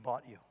value, he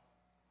bought you.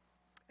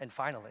 And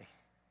finally,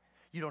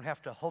 you don't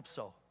have to hope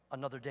so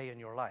another day in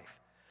your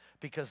life,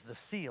 because the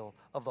seal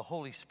of the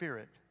Holy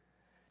Spirit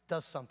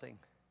does something.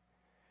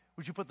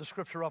 Would you put the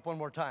scripture up one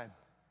more time?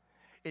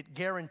 It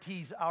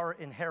guarantees our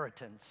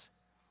inheritance.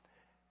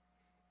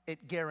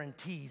 It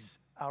guarantees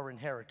our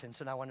inheritance.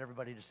 And I want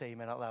everybody to say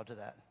amen out loud to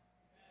that.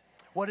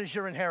 What is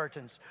your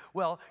inheritance?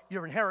 Well,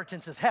 your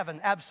inheritance is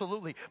heaven,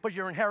 absolutely. But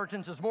your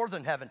inheritance is more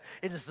than heaven.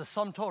 It is the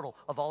sum total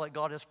of all that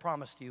God has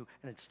promised you,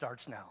 and it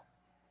starts now.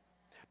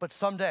 But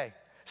someday,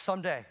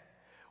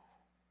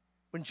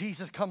 when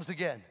Jesus comes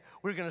again,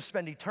 we're going to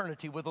spend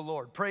eternity with the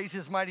Lord. Praise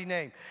his mighty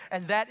name.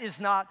 And that is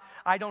not,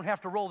 I don't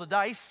have to roll the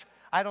dice.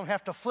 I don't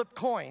have to flip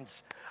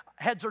coins.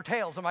 Heads or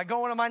tails. Am I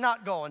going? Am I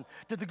not going?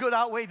 Did the good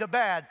outweigh the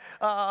bad?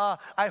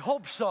 I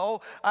hope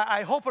so.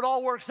 I hope it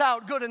all works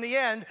out good in the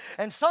end.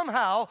 And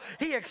somehow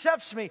he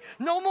accepts me.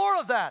 No more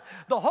of that.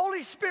 The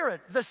Holy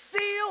Spirit, the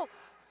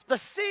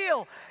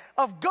seal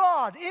of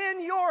God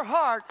in your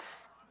heart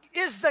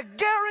is the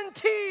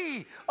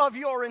guarantee of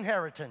your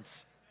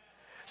inheritance.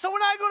 So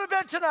when I go to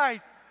bed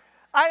tonight,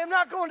 I am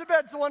not going to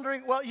bed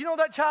wondering, well, you know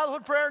that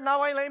childhood prayer, now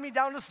I lay me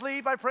down to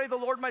sleep, I pray the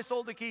Lord my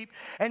soul to keep.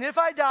 And if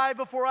I die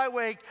before I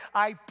wake,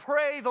 I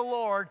pray the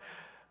Lord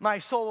my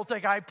soul will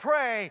take. I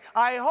pray,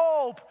 I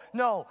hope.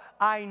 No,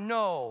 I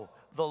know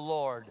the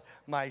Lord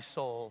my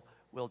soul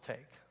will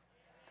take.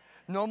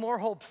 No more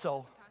hope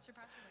so.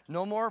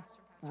 No more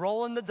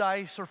rolling the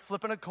dice or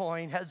flipping a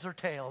coin, heads or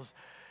tails.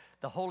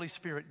 The Holy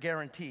Spirit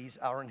guarantees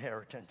our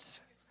inheritance.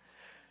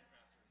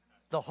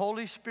 The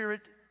Holy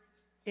Spirit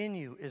in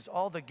you is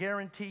all the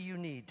guarantee you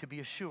need to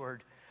be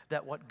assured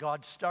that what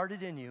God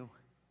started in you,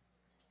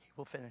 he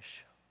will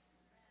finish.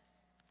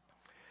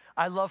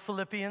 I love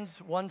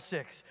Philippians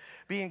 1:6,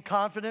 being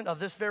confident of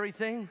this very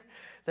thing,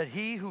 that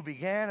he who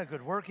began a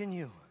good work in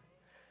you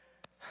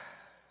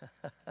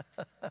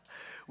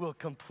will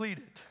complete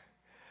it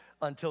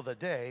until the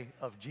day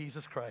of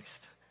Jesus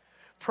Christ.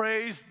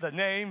 Praise the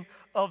name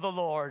of the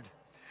Lord.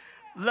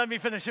 Let me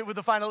finish it with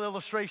the final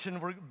illustration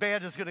where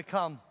band is going to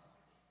come.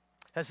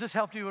 Has this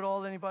helped you at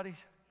all, anybody?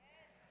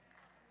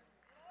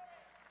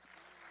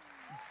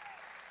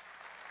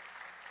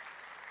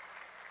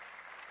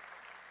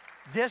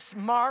 This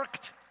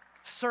marked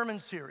sermon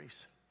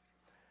series,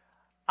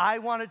 I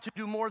wanted to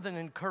do more than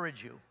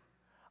encourage you.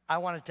 I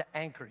wanted to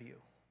anchor you,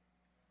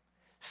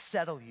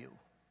 settle you,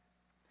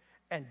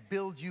 and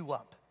build you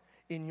up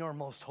in your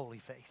most holy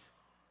faith.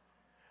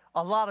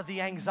 A lot of the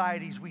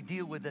anxieties we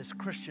deal with as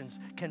Christians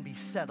can be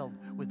settled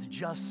with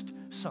just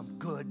some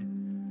good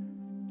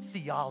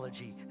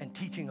theology and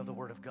teaching of the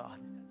Word of God.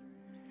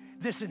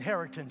 This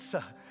inheritance,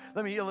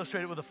 let me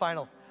illustrate it with a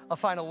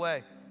final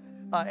way.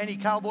 Any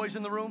cowboys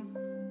in the room?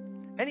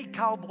 Any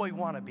cowboy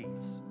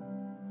wannabes?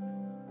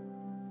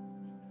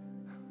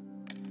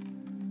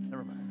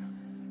 Never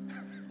mind.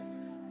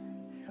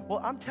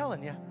 Well, I'm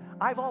telling you,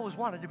 I've always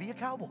wanted to be a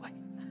cowboy.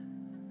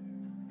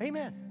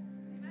 Amen.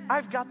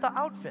 I've got the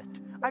outfit.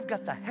 I've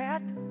got the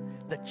hat,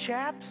 the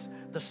chaps,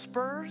 the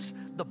spurs,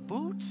 the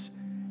boots.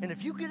 And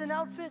if you get an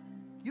outfit,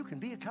 you can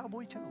be a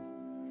cowboy too.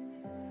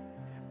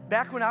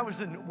 Back when I was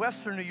in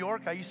Western New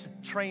York, I used to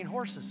train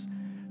horses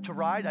to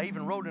ride. I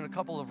even rode in a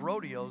couple of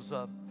rodeos.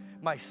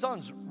 My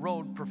sons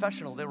rode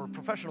professional. They were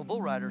professional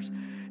bull riders.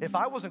 If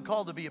I wasn't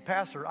called to be a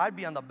pastor, I'd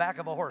be on the back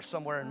of a horse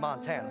somewhere in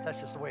Montana.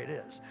 That's just the way it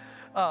is.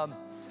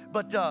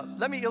 But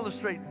let me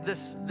illustrate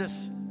this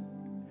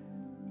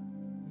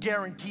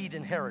guaranteed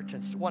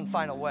inheritance one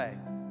final way.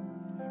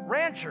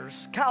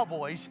 Ranchers,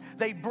 cowboys,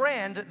 they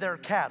brand their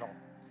cattle.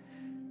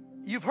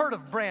 You've heard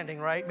of branding,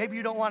 right? Maybe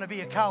you don't want to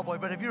be a cowboy,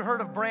 but have you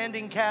heard of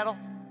branding cattle?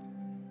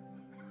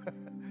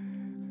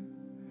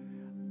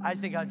 I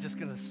think I'm just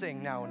going to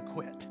sing now and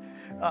quit.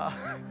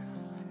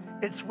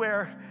 It's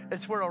where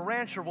a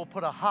rancher will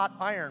put a hot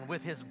iron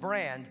with his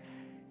brand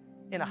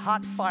in a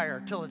hot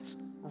fire till it's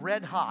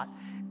red hot,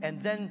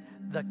 and then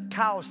the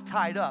cow's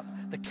tied up,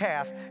 the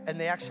calf, and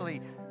they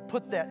actually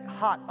put that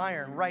hot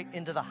iron right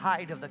into the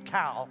hide of the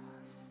cow.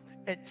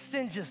 It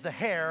singes the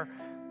hair,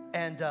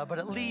 and but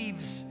it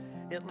leaves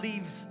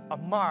a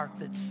mark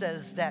that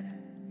says that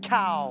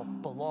cow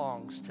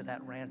belongs to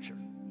that rancher.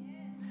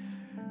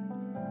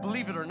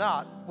 Believe it or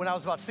not, when I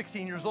was about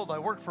 16 years old, I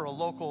worked for a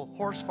local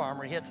horse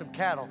farmer. He had some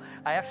cattle.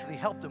 I actually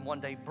helped him one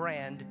day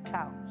brand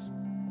cows.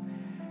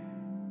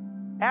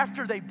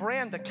 After they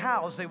brand the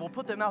cows, they will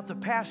put them out to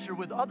pasture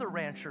with other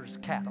ranchers'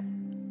 cattle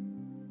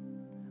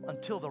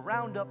until the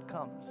roundup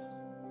comes.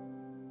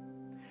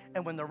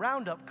 And when the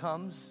roundup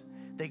comes,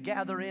 they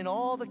gather in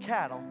all the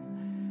cattle,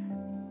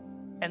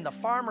 and the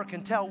farmer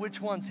can tell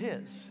which one's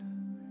his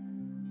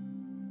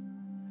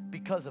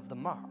because of the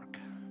mark.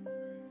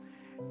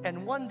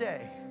 And one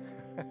day,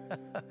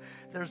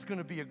 there's going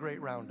to be a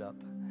great roundup.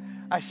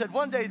 I said,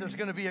 one day there's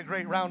going to be a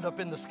great roundup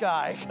in the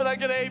sky. Can I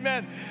get an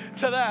amen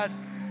to that?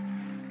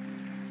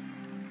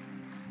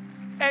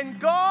 And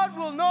God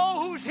will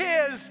know who's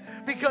his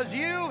because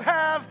you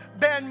have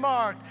been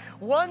marked.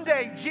 One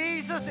day,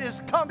 Jesus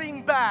is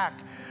coming back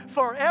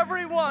for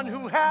everyone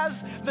who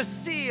has the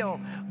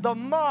seal, the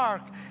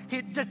mark.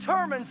 He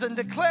determines and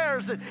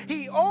declares that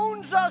he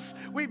owns us.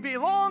 We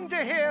belong to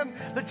him.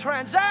 The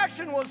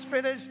transaction was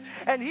finished,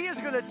 and he is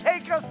going to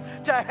take us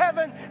to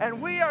heaven,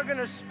 and we are going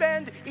to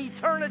spend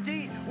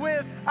eternity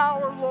with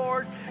our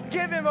Lord.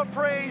 Give him a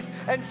praise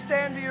and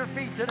stand to your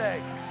feet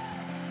today.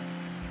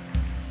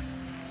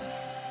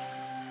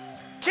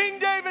 King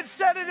David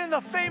said it in the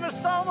famous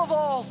Psalm of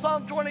all,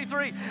 Psalm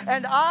 23,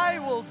 and I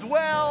will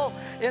dwell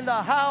in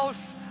the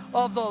house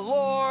of the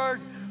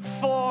Lord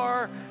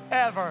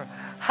forever.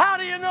 How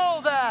do you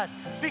know that?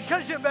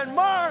 Because you've been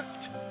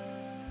marked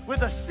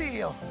with a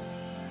seal.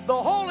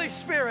 The Holy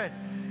Spirit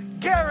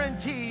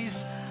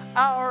guarantees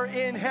our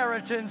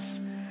inheritance.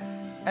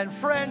 And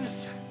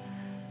friends,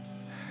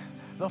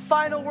 the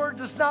final word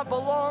does not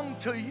belong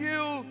to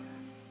you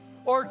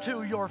or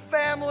to your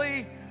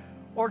family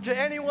or to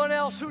anyone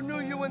else who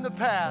knew you in the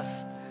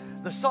past.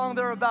 The song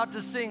they're about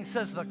to sing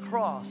says the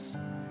cross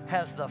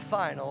has the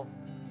final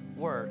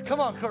word.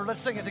 Come on, Kurt, let's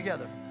sing it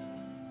together.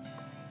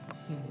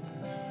 Sing it.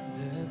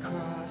 The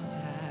cross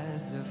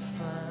has the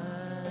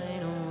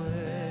final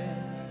word.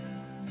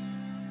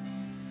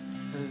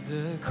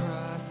 The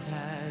cross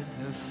has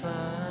the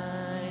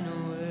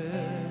final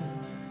word.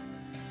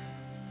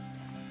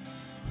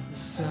 The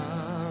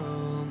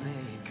sorrow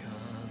may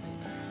come in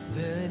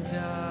the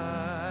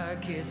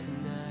darkest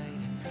night.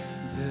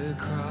 The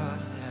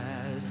cross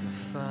has the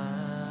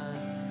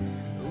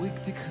final. We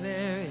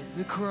declare it.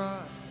 The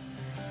cross.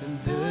 And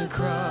the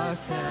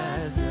cross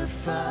has the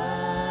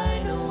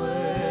final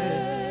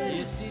word.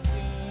 Yes, it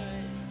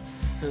does.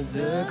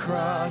 The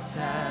cross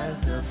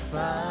has the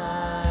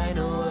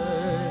final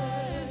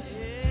word.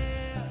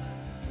 Yeah.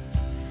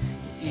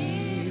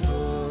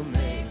 Evil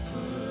may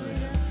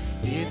put up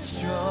its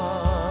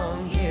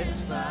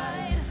strongest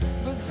fight,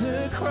 but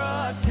the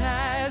cross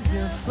has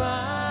the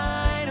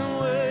final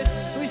word.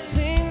 We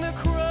sing the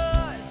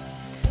cross.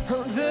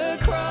 The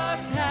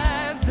cross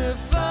has the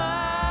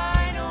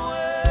final word.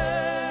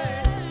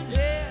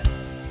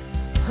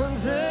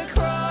 The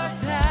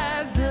cross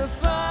has the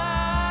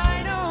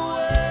final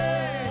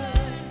word.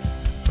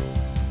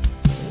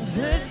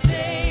 The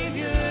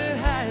Savior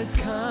has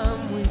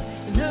come with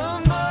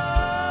the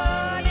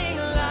morning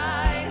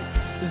light.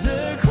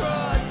 The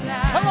cross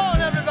has. Come on,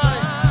 everybody.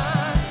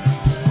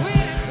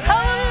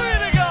 Hallelujah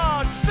to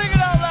God. Sing it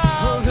out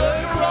loud.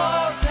 The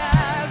cross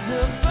has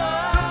the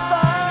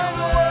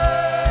final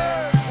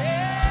word.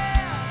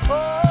 Yeah.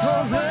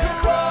 Oh, the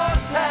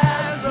cross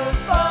has the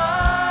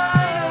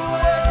final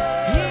word.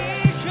 He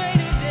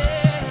traded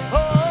death.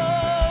 Oh,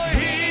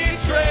 He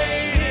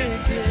traded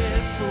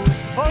death for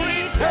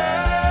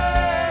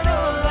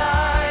eternal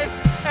life.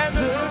 and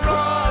The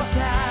cross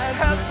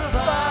has the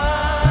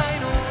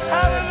final word.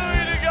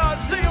 Hallelujah to God.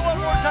 Sing it one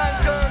more time,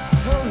 Kurt.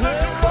 The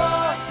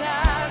cross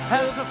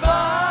has the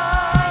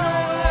final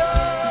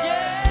word.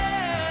 Yeah.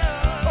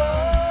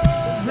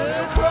 The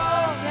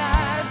cross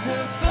has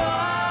the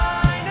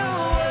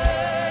final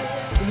word.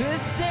 The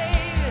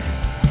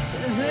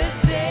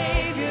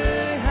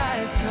Savior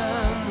has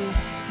come with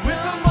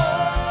the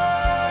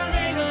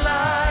morning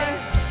light.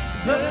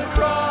 The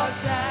cross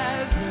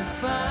has the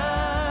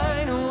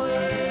final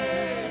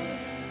word.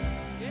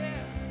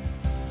 Yeah.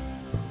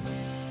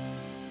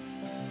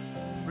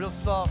 Real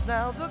soft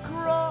now. The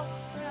cross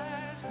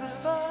Has the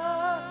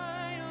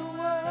final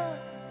word.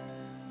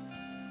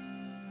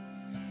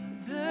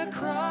 The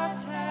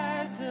cross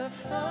has the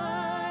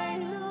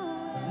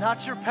final.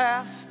 Not your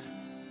past,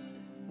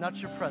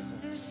 not your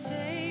present. The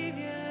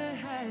Savior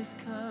has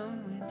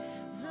come with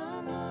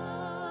the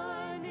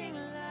morning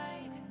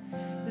light.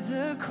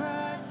 The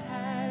cross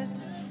has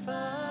the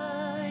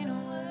final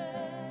word.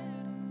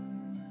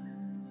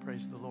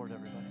 Praise the Lord,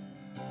 everybody.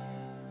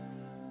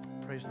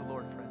 Praise the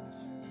Lord, friends.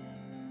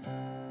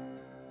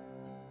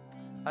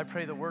 I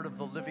pray the word of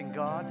the living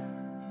God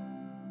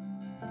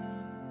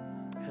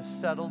has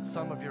settled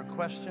some of your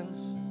questions.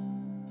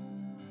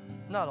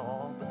 Not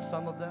all, but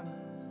some of them.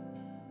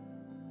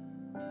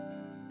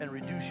 And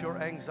reduce your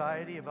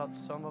anxiety about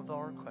some of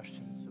our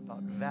questions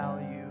about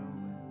value.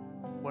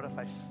 What if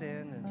I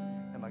sin and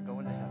am I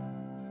going to heaven?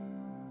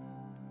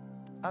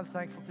 I'm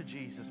thankful to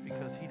Jesus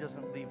because he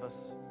doesn't leave us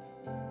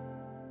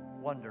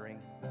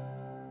wondering.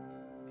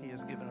 He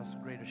has given us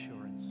great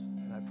assurance,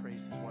 and I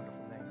praise his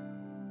wonderful name.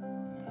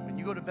 When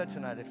you go to bed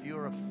tonight, if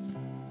you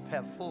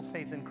have full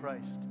faith in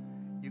Christ,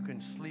 you can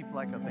sleep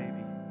like a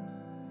baby.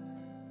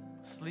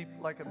 Sleep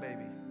like a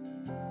baby.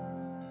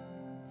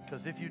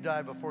 Because if you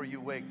die before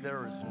you wake,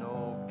 there is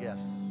no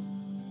guess.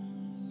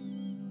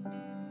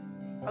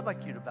 I'd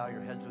like you to bow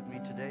your heads with me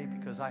today,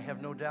 because I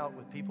have no doubt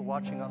with people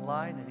watching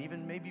online and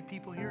even maybe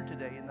people here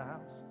today in the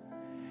house.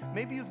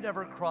 Maybe you've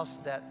never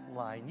crossed that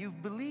line.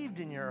 You've believed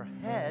in your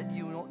head.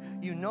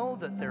 You know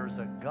that there's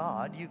a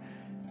God. You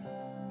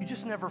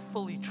just never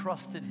fully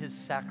trusted his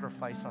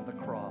sacrifice on the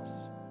cross.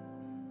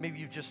 Maybe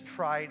you've just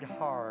tried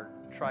hard,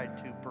 tried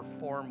to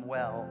perform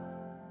well,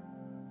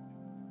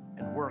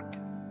 and work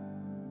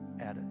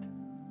at it.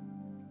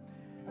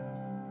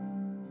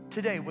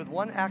 Today, with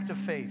one act of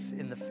faith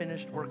in the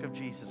finished work of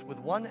Jesus, with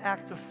one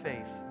act of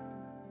faith,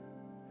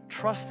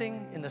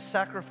 trusting in the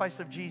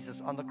sacrifice of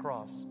Jesus on the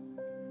cross,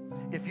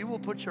 if you will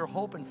put your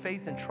hope and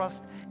faith and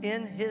trust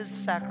in his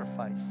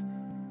sacrifice,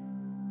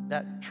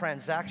 that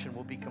transaction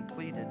will be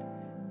completed,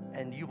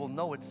 and you will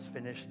know it's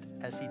finished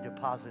as he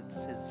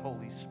deposits his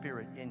Holy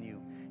Spirit in you.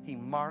 He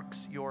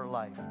marks your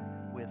life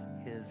with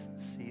his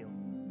seal.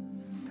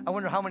 I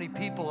wonder how many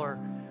people are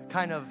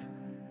kind of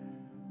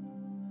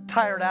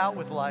tired out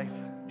with life.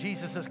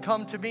 Jesus says,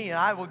 come to me and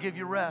I will give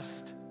you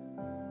rest.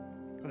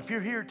 And if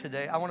you're here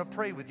today, I want to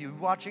pray with you,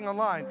 watching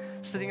online,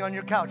 sitting on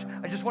your couch.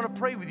 I just want to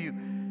pray with you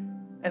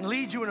and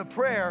lead you in a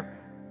prayer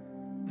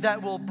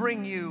that will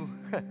bring you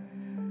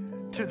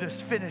to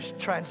this finished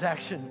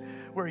transaction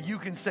where you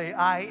can say,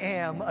 I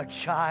am a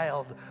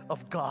child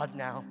of God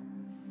now.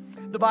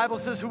 The Bible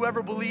says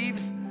whoever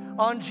believes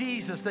on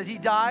Jesus, that he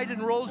died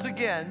and rose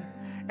again,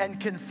 and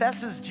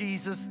confesses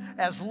Jesus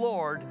as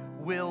Lord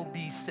will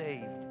be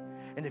saved.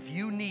 And if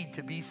you need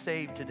to be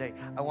saved today,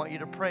 I want you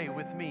to pray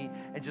with me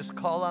and just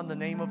call on the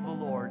name of the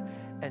Lord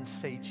and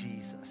say,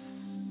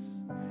 Jesus.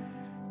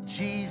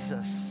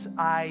 Jesus,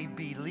 I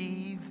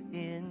believe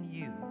in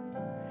you.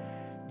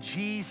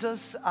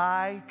 Jesus,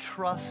 I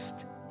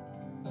trust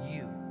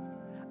you.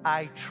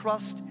 I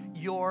trust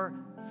your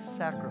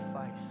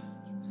sacrifice.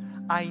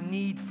 I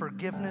need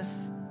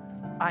forgiveness.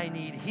 I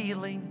need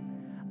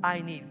healing.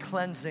 I need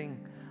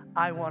cleansing.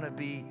 I want to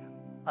be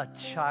a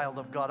child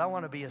of God. I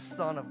want to be a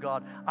son of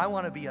God. I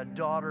want to be a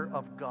daughter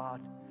of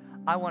God.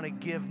 I want to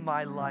give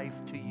my life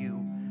to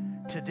you.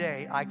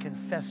 Today, I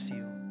confess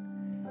you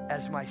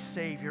as my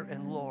Savior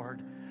and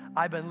Lord.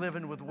 I've been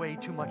living with way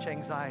too much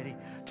anxiety.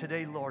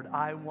 Today, Lord,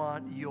 I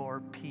want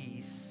your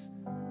peace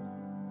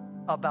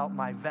about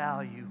my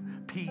value,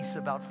 peace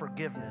about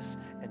forgiveness,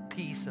 and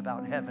peace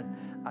about heaven.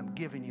 I'm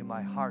giving you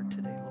my heart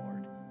today,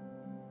 Lord.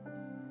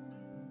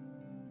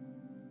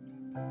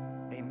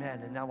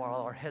 Amen. And now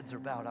while our heads are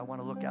bowed, I want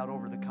to look out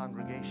over the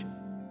congregation.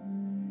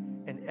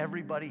 And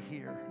everybody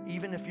here,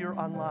 even if you're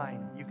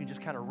online, you can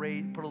just kind of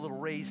put a little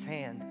raised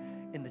hand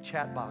in the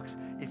chat box.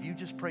 If you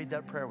just prayed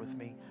that prayer with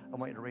me, I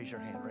want you to raise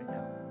your hand right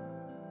now.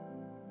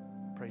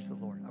 Praise the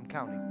Lord. I'm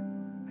counting.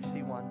 I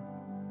see 1,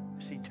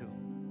 I see 2,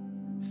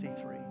 I see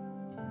 3,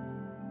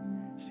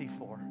 I see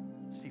 4,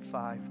 I see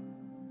 5,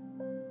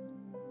 I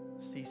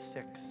see 6,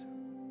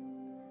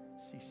 I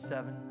see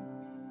 7,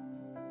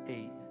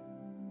 8,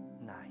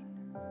 9,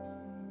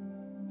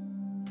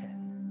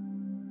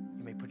 10.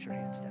 You may put your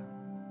hands down.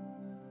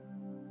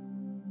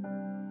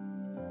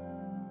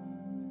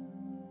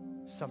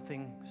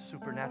 Something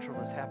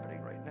supernatural is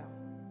happening right now.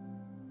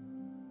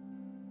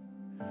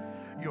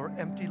 Your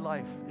empty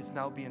life is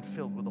now being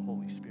filled with the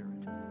Holy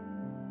Spirit.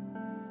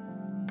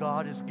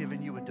 God has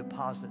given you a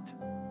deposit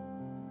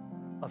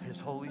of his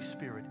Holy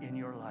Spirit in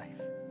your life.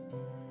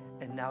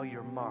 And now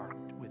you're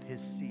marked with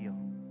his seal.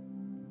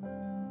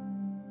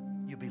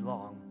 You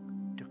belong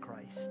to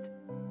Christ.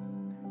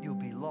 You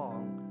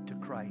belong to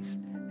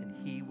Christ, and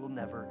he will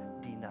never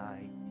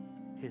deny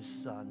his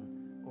son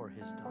or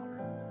his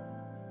daughter.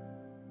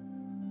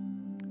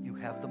 You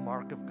have the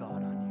mark of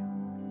God on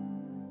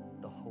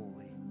you, the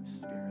Holy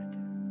Spirit.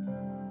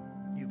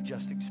 You've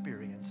just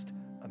experienced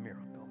a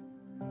miracle.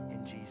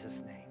 In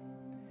Jesus' name,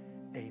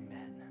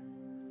 amen.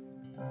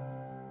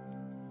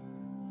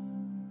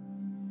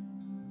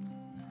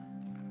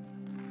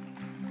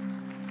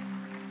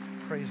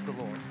 Praise the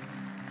Lord.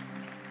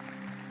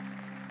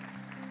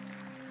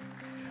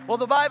 Well,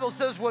 the Bible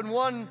says when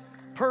one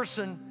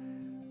person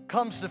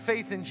comes to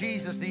faith in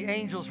Jesus, the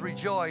angels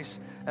rejoice.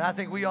 And I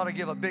think we ought to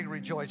give a big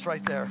rejoice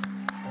right there.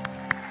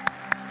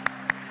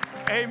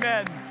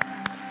 Amen.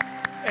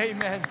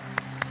 Amen.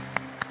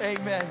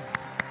 Amen.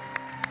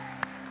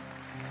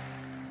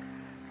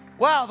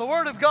 Wow, the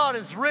Word of God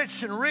is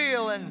rich and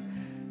real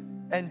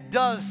and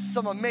does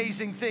some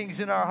amazing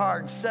things in our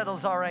heart and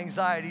settles our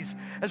anxieties.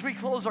 As we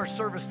close our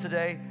service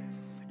today,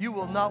 you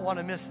will not want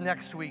to miss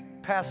next week.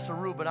 Pastor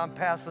Ruben, I'm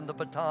passing the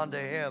baton to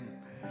him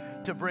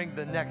to bring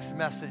the next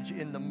message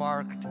in the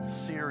Marked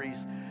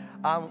series.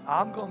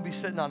 I'm going to be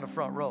sitting on the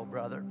front row,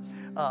 brother.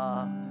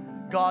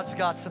 God's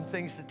got some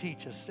things to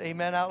teach us.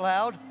 Amen out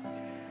loud?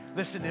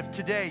 Listen, if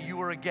today you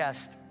were a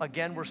guest,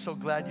 again, we're so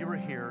glad you were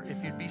here.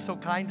 If you'd be so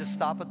kind to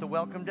stop at the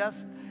welcome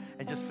desk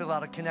and just fill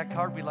out a Connect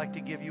card, we'd like to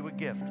give you a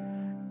gift.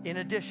 In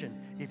addition,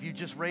 if you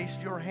just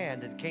raised your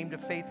hand and came to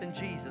faith in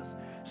Jesus,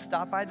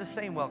 stop by the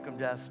same welcome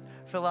desk,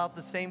 fill out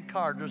the same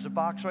card. There's a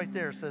box right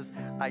there that says,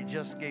 I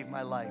just gave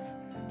my life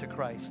to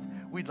Christ.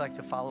 We'd like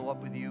to follow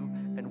up with you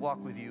and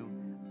walk with you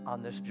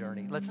on this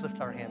journey. Let's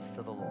lift our hands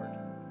to the Lord.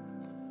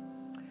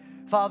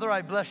 Father,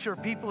 I bless your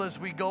people as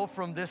we go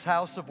from this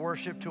house of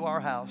worship to our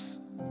house.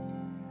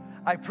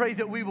 I pray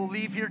that we will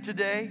leave here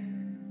today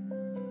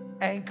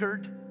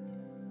anchored,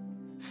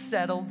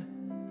 settled,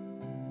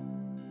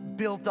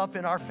 built up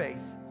in our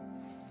faith.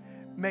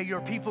 May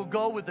your people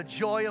go with the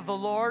joy of the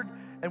Lord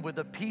and with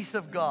the peace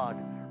of God,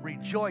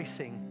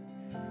 rejoicing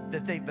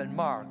that they've been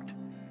marked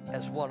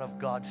as one of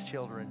God's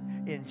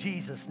children. In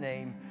Jesus'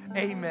 name,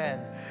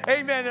 amen.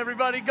 Amen,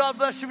 everybody. God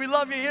bless you. We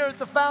love you here at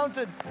the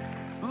Fountain.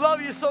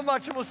 Love you so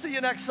much, and we'll see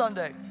you next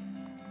Sunday.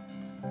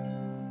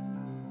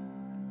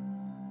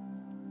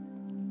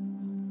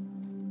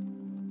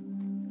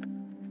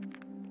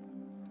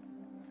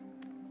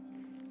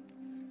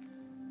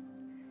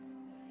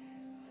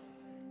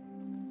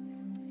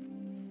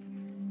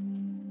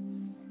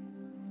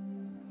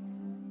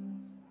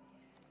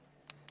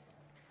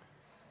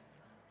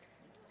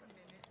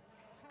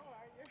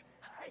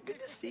 Good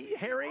to see you,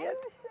 Harriet.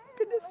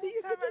 Good to see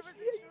you. Good to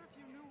see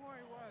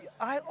you.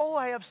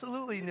 I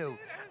absolutely knew.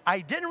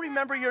 I didn't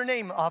remember your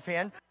name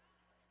offhand.